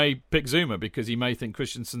 But he may pick Zuma because he may think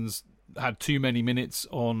Christensen's had too many minutes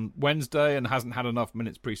on Wednesday and hasn't had enough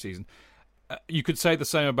minutes pre-season. You could say the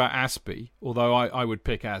same about Aspie, although I would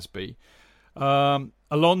pick Aspie.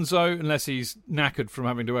 Alonso, unless he's knackered from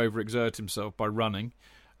having to overexert himself by running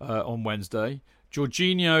on Wednesday.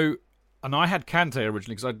 Jorginho, and I had Kante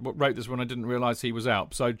originally because I wrote this when I didn't realise he was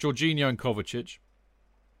out. So Jorginho and Kovacic.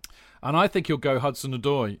 And I think he'll go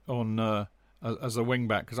Hudson-Odoi on as a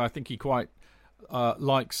wing-back because I think he quite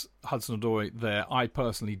likes Hudson-Odoi there. I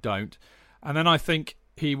personally don't. And then I think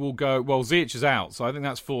he will go... Well, Ziyech is out, so I think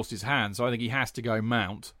that's forced his hand. So I think he has to go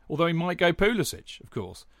Mount. Although he might go Pulisic, of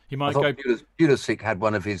course. He might go... Pulisic had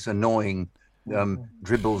one of his annoying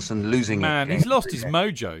dribbles and losing it. Man, he's lost his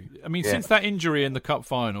mojo. I mean, since that injury in the cup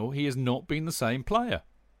final, he has not been the same player.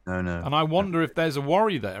 No. And I wonder if there's a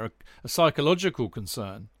worry there, a psychological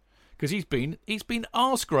concern, because he's been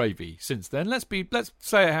arse gravy since then. Let's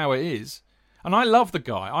say it how it is. And I love the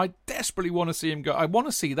guy. I desperately want to see him go. I want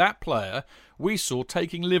to see that player we saw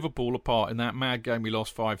taking Liverpool apart in that mad game we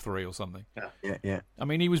lost 5-3 or something. Yeah. I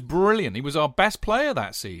mean, he was brilliant. He was our best player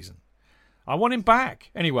that season. I want him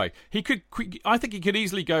back. Anyway, I think he could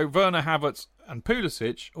easily go Werner, Havertz and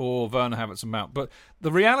Pulisic or Werner, Havertz and Mount. But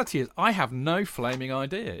the reality is I have no flaming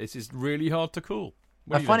idea. It is really hard to call.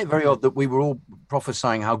 I find it very odd that we were all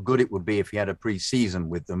prophesying how good it would be if he had a pre-season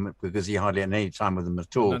with them because he hardly had any time with them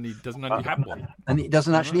at all. And he doesn't actually have one. And he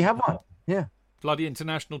doesn't actually have one. Yeah. Bloody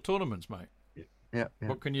international tournaments, mate. Yeah.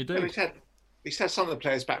 What can you do? He's had some of the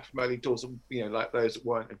players back from early doors, like those that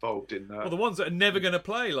weren't involved in... well, the ones that are never going to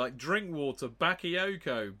play, like Drinkwater,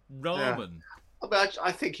 Bakayoko, Rahman. Yeah.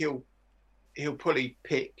 I think he'll probably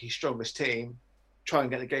pick his strongest team, try and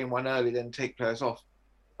get the game won early, then take players off.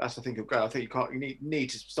 That's the thing he'll go. I think you need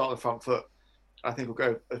to start on the front foot. I think he'll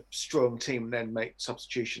go a strong team and then make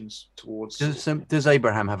substitutions towards... Does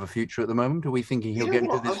Abraham have a future at the moment? Are we thinking he'll get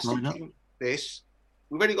into this lineup?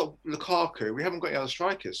 We've only got Lukaku. We haven't got any other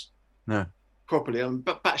strikers. No. Properly.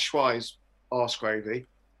 But Batshuayi's arse gravy.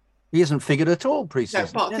 He hasn't figured at all pre-season.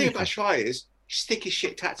 Yeah, but the thing about Batshuayi is He's thick as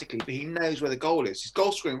shit tactically, but he knows where the goal is. His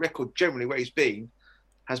goal scoring record, generally where he's been,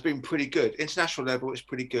 has been pretty good. International level, it's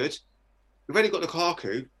pretty good. We've only got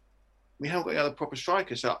Lukaku. We haven't got any other proper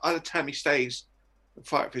striker. So either Tammy stays and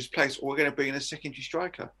fight for his place, or we're going to bring in a secondary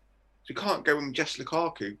striker. So we can't go with just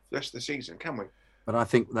Lukaku for the rest of the season, can we? But I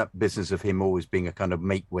think that business of him always being a kind of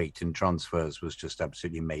make weight in transfers was just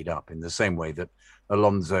absolutely made up, in the same way that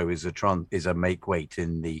Alonso is a make weight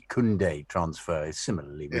in the Koundé transfer is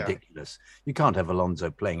similarly ridiculous. You can't have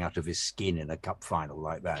Alonso playing out of his skin in a cup final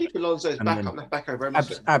like that. Keep Alonso's left back over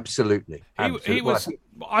Emerson. Absolutely. He was,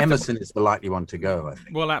 Emerson is the likely one to go, I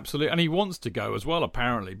think. Well, absolutely, and he wants to go as well,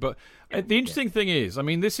 apparently. But the interesting thing is, I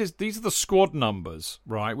mean, these are the squad numbers,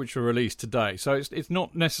 right, which were released today. So it's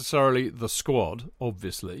not necessarily the squad,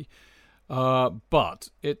 obviously, but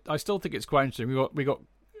I still think it's quite interesting. We got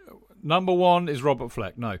number 1 is Robert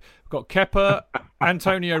Fleck. No, we've got Kepa,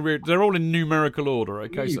 Antonio Rudiger. They're all in numerical order.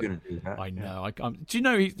 Okay, you're going to do that. I know. Yeah. Do you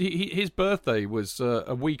know his birthday was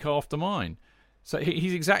a week after mine? So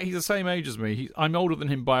he's the same age as me. I'm older than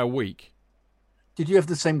him by a week. Did you have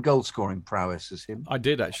the same goal scoring prowess as him? I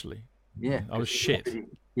did, actually. Yeah, I was shit.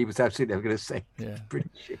 He was absolutely. I was going to say, yeah, pretty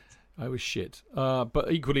shit. I was shit,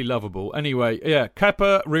 but equally lovable. Anyway, yeah,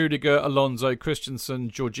 Kepa, Rudiger, Alonso, Christensen,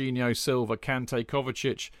 Jorginho, Silva, Kante,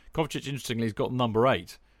 Kovacic. Kovacic, interestingly, has got number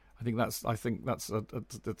 8. I think that's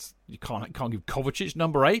you can't give Kovacic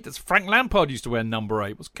number 8. That's Frank Lampard used to wear number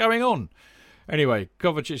 8. What's going on? Anyway,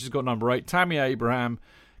 Kovacic has got number 8. Tammy Abraham,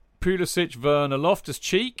 Pulisic, Werner,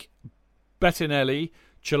 Loftus-Cheek, Bettinelli,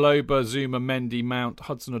 Chalobah, Zuma, Mendy, Mount,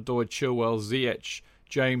 Hudson-Odoi, Chilwell, Ziyech,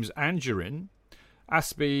 James, Angerin,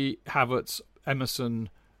 Aspie, Havertz, Emerson,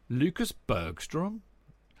 Lucas Bergstrom,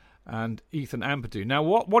 and Ethan Ampadu. Now,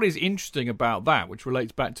 what is interesting about that, which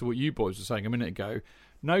relates back to what you boys were saying a minute ago,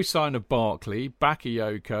 no sign of Barkley,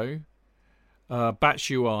 Bakayoko,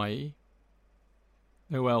 Batshuayi.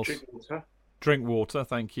 Who else? Drinkwater,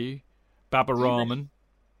 thank you. Baba Rahman.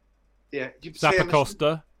 Yeah.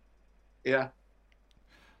 Zappacosta. Yeah.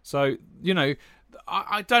 So,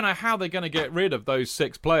 I don't know how they're going to get rid of those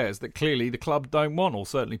 6 players that clearly the club don't want, or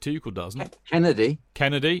certainly Tuchel doesn't.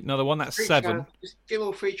 Kennedy, another one, that's 7. Just give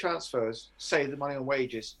all free transfers, save the money on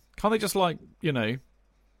wages. Can't they just,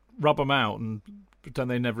 rub them out and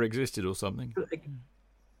pretend they never existed or something?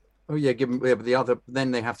 Oh, yeah, but the other,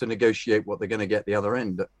 then they have to negotiate what they're going to get the other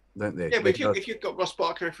end, don't they? Yeah, but if you've got Ross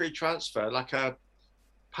Barker a free transfer, like a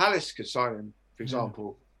Palace could sign him, for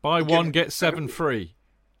example. Buy 1, get 7 free.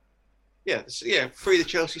 Yeah, free the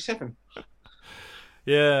Chelsea 7.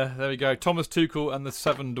 Yeah, there we go. Thomas Tuchel and the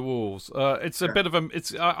 7 Dwarves. It's a bit of a.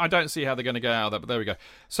 I don't see how they're going to get out of that, but there we go.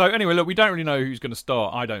 So anyway, look, we don't really know who's going to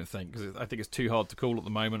start. I don't think, because I think it's too hard to call at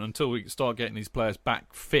the moment. Until we start getting these players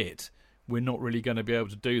back fit, we're not really going to be able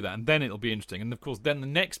to do that, and then it'll be interesting. And of course, then the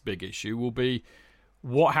next big issue will be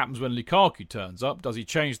what happens when Lukaku turns up. Does he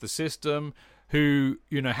change the system? Who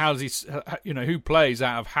how does he? Who plays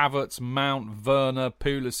out of Havertz, Mount, Werner,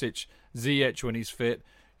 Pulisic, Ziyech when he's fit?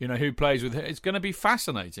 Who plays with him? It's going to be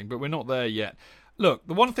fascinating, but we're not there yet. Look,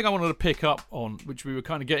 the one thing I wanted to pick up on, which we were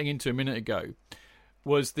kind of getting into a minute ago,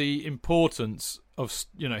 was the importance of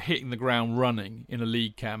hitting the ground running in a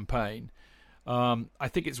league campaign. I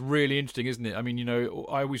think it's really interesting, isn't it? I mean, I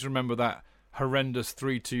always remember that horrendous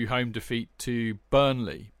 3-2 home defeat to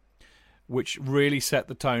Burnley, which really set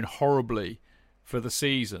the tone horribly for the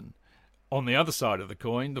season. On the other side of the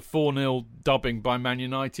coin, the 4-0 dubbing by Man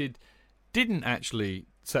United didn't actually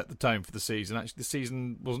set the tone for the season. Actually, the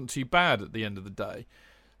season wasn't too bad at the end of the day.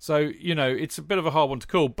 So, it's a bit of a hard one to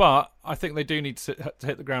call, but I think they do need to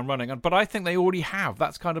hit the ground running. But I think they already have.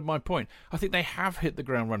 That's kind of my point. I think they have hit the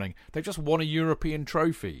ground running. They've just won a European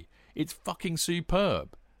trophy. It's fucking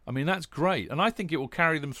superb. I mean, that's great. And I think it will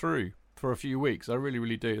carry them through for a few weeks. I really,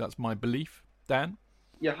 really do. That's my belief. Dan?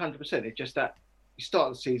 Yeah, 100%. It's just that you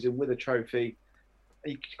start the season with a trophy.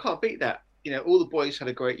 And you can't beat that. All the boys had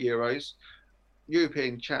a great Euros.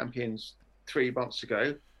 European champions 3 months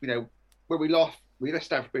ago. When we left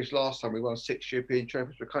Stamford Bridge last time, we won 6 European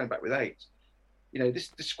trophies. We're coming back with 8. This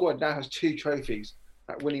squad now has 2 trophies.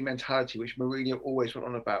 That winning mentality, which Mourinho always went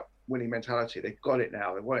on about, winning mentality. They've got it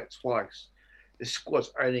now. They've won it twice. The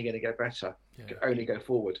squad's only going to get better. It can only go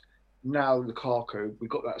forward. Now Lukaku, we've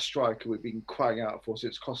got that striker we've been crying out for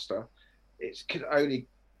since Costa. It can only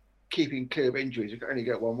keep him clear of injuries. It can only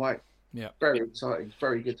go one way. Yeah, very exciting,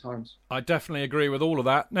 very good times. I definitely agree with all of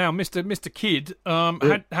that. Now, Mr. Kidd, how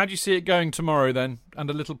do you see it going tomorrow then? And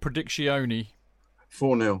a little predictione.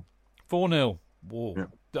 4-0. 4-0. Whoa.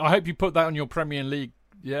 Yeah. I hope you put that on your Premier League.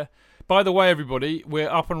 Yeah. By the way, everybody, we're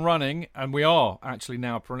up and running, and we are actually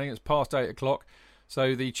now up and running. It's past 8 o'clock.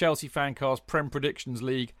 So the Chelsea Fancast Prem Predictions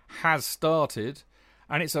League has started,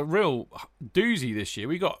 and it's a real doozy this year.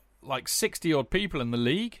 We got like 60-odd people in the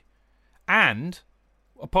league, and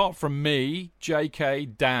apart from me,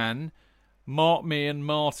 JK, Dan, Mark, me and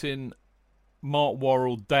Martin, Mark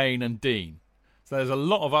Worrell, Dane and Dean. So there's a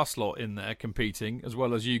lot of us lot in there competing, as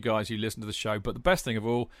well as you guys who listen to the show. But the best thing of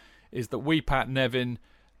all is that Pat Nevin,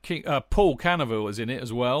 Paul Canaville is in it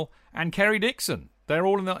as well, and Kerry Dixon. They're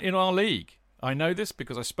all in our league. I know this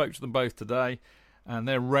because I spoke to them both today, and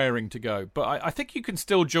they're raring to go. But I think you can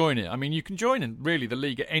still join it. I mean, you can join in really the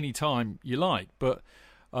league at any time you like. But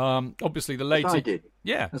obviously the later... As I did.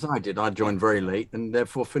 Yeah. As I did. I joined very late and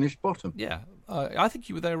therefore finished bottom. Yeah. I think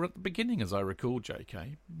you were there at the beginning, as I recall,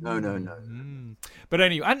 JK. No. But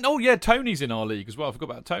anyway, and Tony's in our league as well. I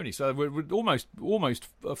forgot about Tony. So we're almost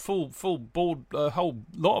a full board. A whole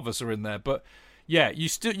lot of us are in there. But yeah,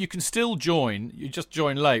 you can still join. You just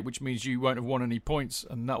join late, which means you won't have won any points,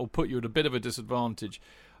 and that will put you at a bit of a disadvantage.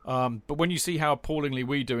 But when you see how appallingly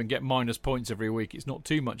we do and get minus points every week, it's not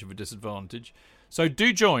too much of a disadvantage. So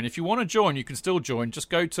do join. If you want to join, you can still join. Just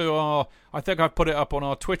go to I think I've put it up on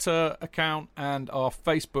our Twitter account and our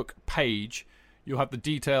Facebook page. You'll have the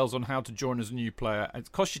details on how to join as a new player.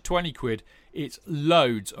 It costs you 20 quid. It's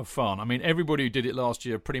loads of fun. I mean, everybody who did it last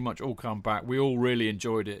year pretty much all come back. We all really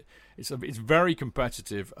enjoyed it. It's very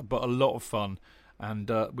competitive, but a lot of fun.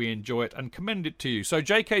 And we enjoy it and commend it to you. So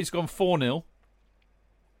JK's gone 4-0.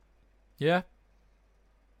 Yeah?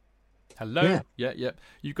 Hello? Yeah.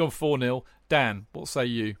 You've gone 4-0. Dan, what say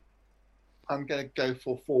you? I'm going to go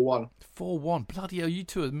for 4-1. 4-1. Bloody hell, you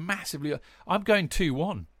two are massively... I'm going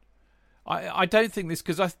 2-1. I don't think this...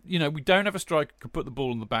 Because, we don't have a striker who could put the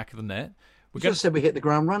ball in the back of the net. We just said we hit the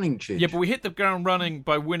ground running, Chidge. Yeah, but we hit the ground running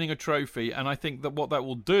by winning a trophy, and I think that what that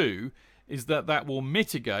will do is that will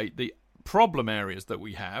mitigate the problem areas that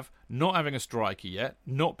we have, not having a striker yet,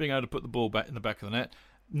 not being able to put the ball back in the back of the net,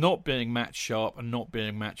 not being match sharp and not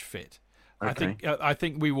being match fit. Okay. I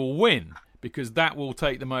think we will win because that will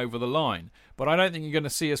take them over the line. But I don't think you're going to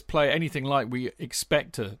see us play anything like we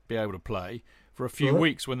expect to be able to play for a few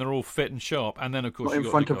weeks when they're all fit and sharp. And then, of course, not in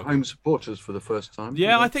front of home supporters for the first time.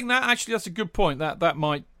 Yeah, I think that's a good point. That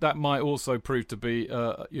might also prove to be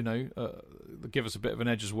give us a bit of an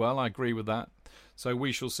edge as well. I agree with that. So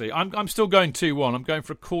we shall see. I'm still going 2-1. I'm going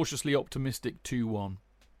for a cautiously optimistic 2-1.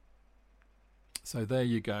 So there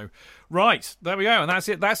you go. Right, there we go. And that's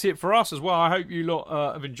it. That's it for us as well. I hope you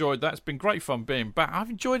lot have enjoyed that. It's been great fun being back. I've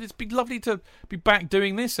enjoyed it. It's been lovely to be back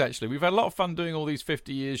doing this, actually. We've had a lot of fun doing all these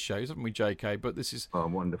 50 years shows, haven't we, JK? But this is... Oh,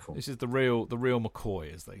 wonderful. This is the real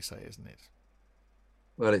McCoy, as they say, isn't it?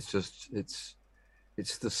 Well, it's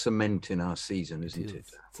the cement in our season, isn't it?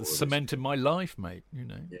 It's the cement in my life, mate.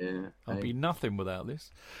 Yeah. I'll be nothing without this.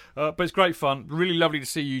 But it's great fun. Really lovely to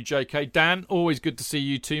see you, JK. Dan, always good to see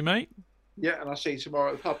you too, mate. Yeah, and I'll see you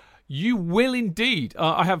tomorrow at the pub. You will indeed.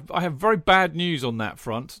 I have very bad news on that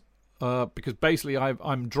front because basically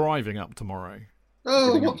I'm driving up tomorrow.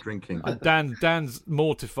 Oh, not drinking. Dan's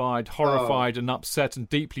mortified, horrified, and upset and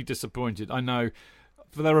deeply disappointed. I know.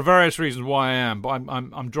 There are various reasons why I am, but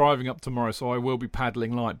I'm driving up tomorrow, so I will be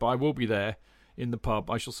paddling light. But I will be there in the pub.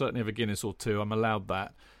 I shall certainly have a Guinness or two. I'm allowed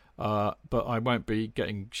that, but I won't be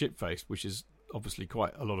getting shit-faced, which is obviously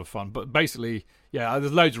quite a lot of fun. But basically, yeah,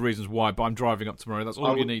 there's loads of reasons why. But I'm driving up tomorrow. That's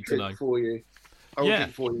all you need to know. For you. I will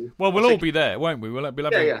drink for you. Well, we'll all be there, won't we? We'll have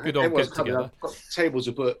a good old get together. Got tables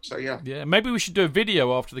are booked, so yeah. Yeah, maybe we should do a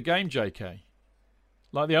video after the game, JK,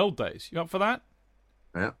 like the old days. You up for that?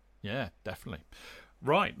 Yeah. Yeah, definitely.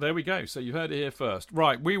 Right, there we go. So you heard it here first.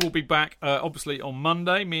 Right, we will be back, obviously, on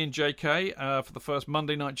Monday, me and JK, for the first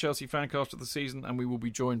Monday night Chelsea Fancast of the season, and we will be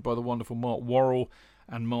joined by the wonderful Mark Worrell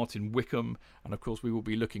and Martin Wickham, and of course we will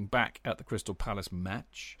be looking back at the Crystal Palace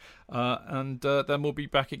match, and then we'll be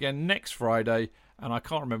back again next Friday, and I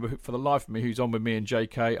can't remember for the life of me who's on with me and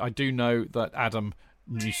JK. I do know that Adam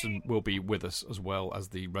Newson will be with us as well as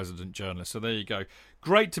the resident journalist. So there you go.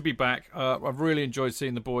 Great to be back. I've really enjoyed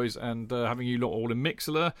seeing the boys and having you lot all in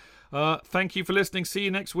Mixler. Thank you for listening. See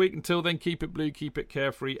you next week. Until then, keep it blue, keep it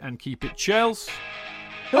carefree, and keep it Chels.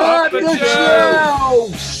 Up the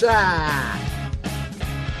Chels!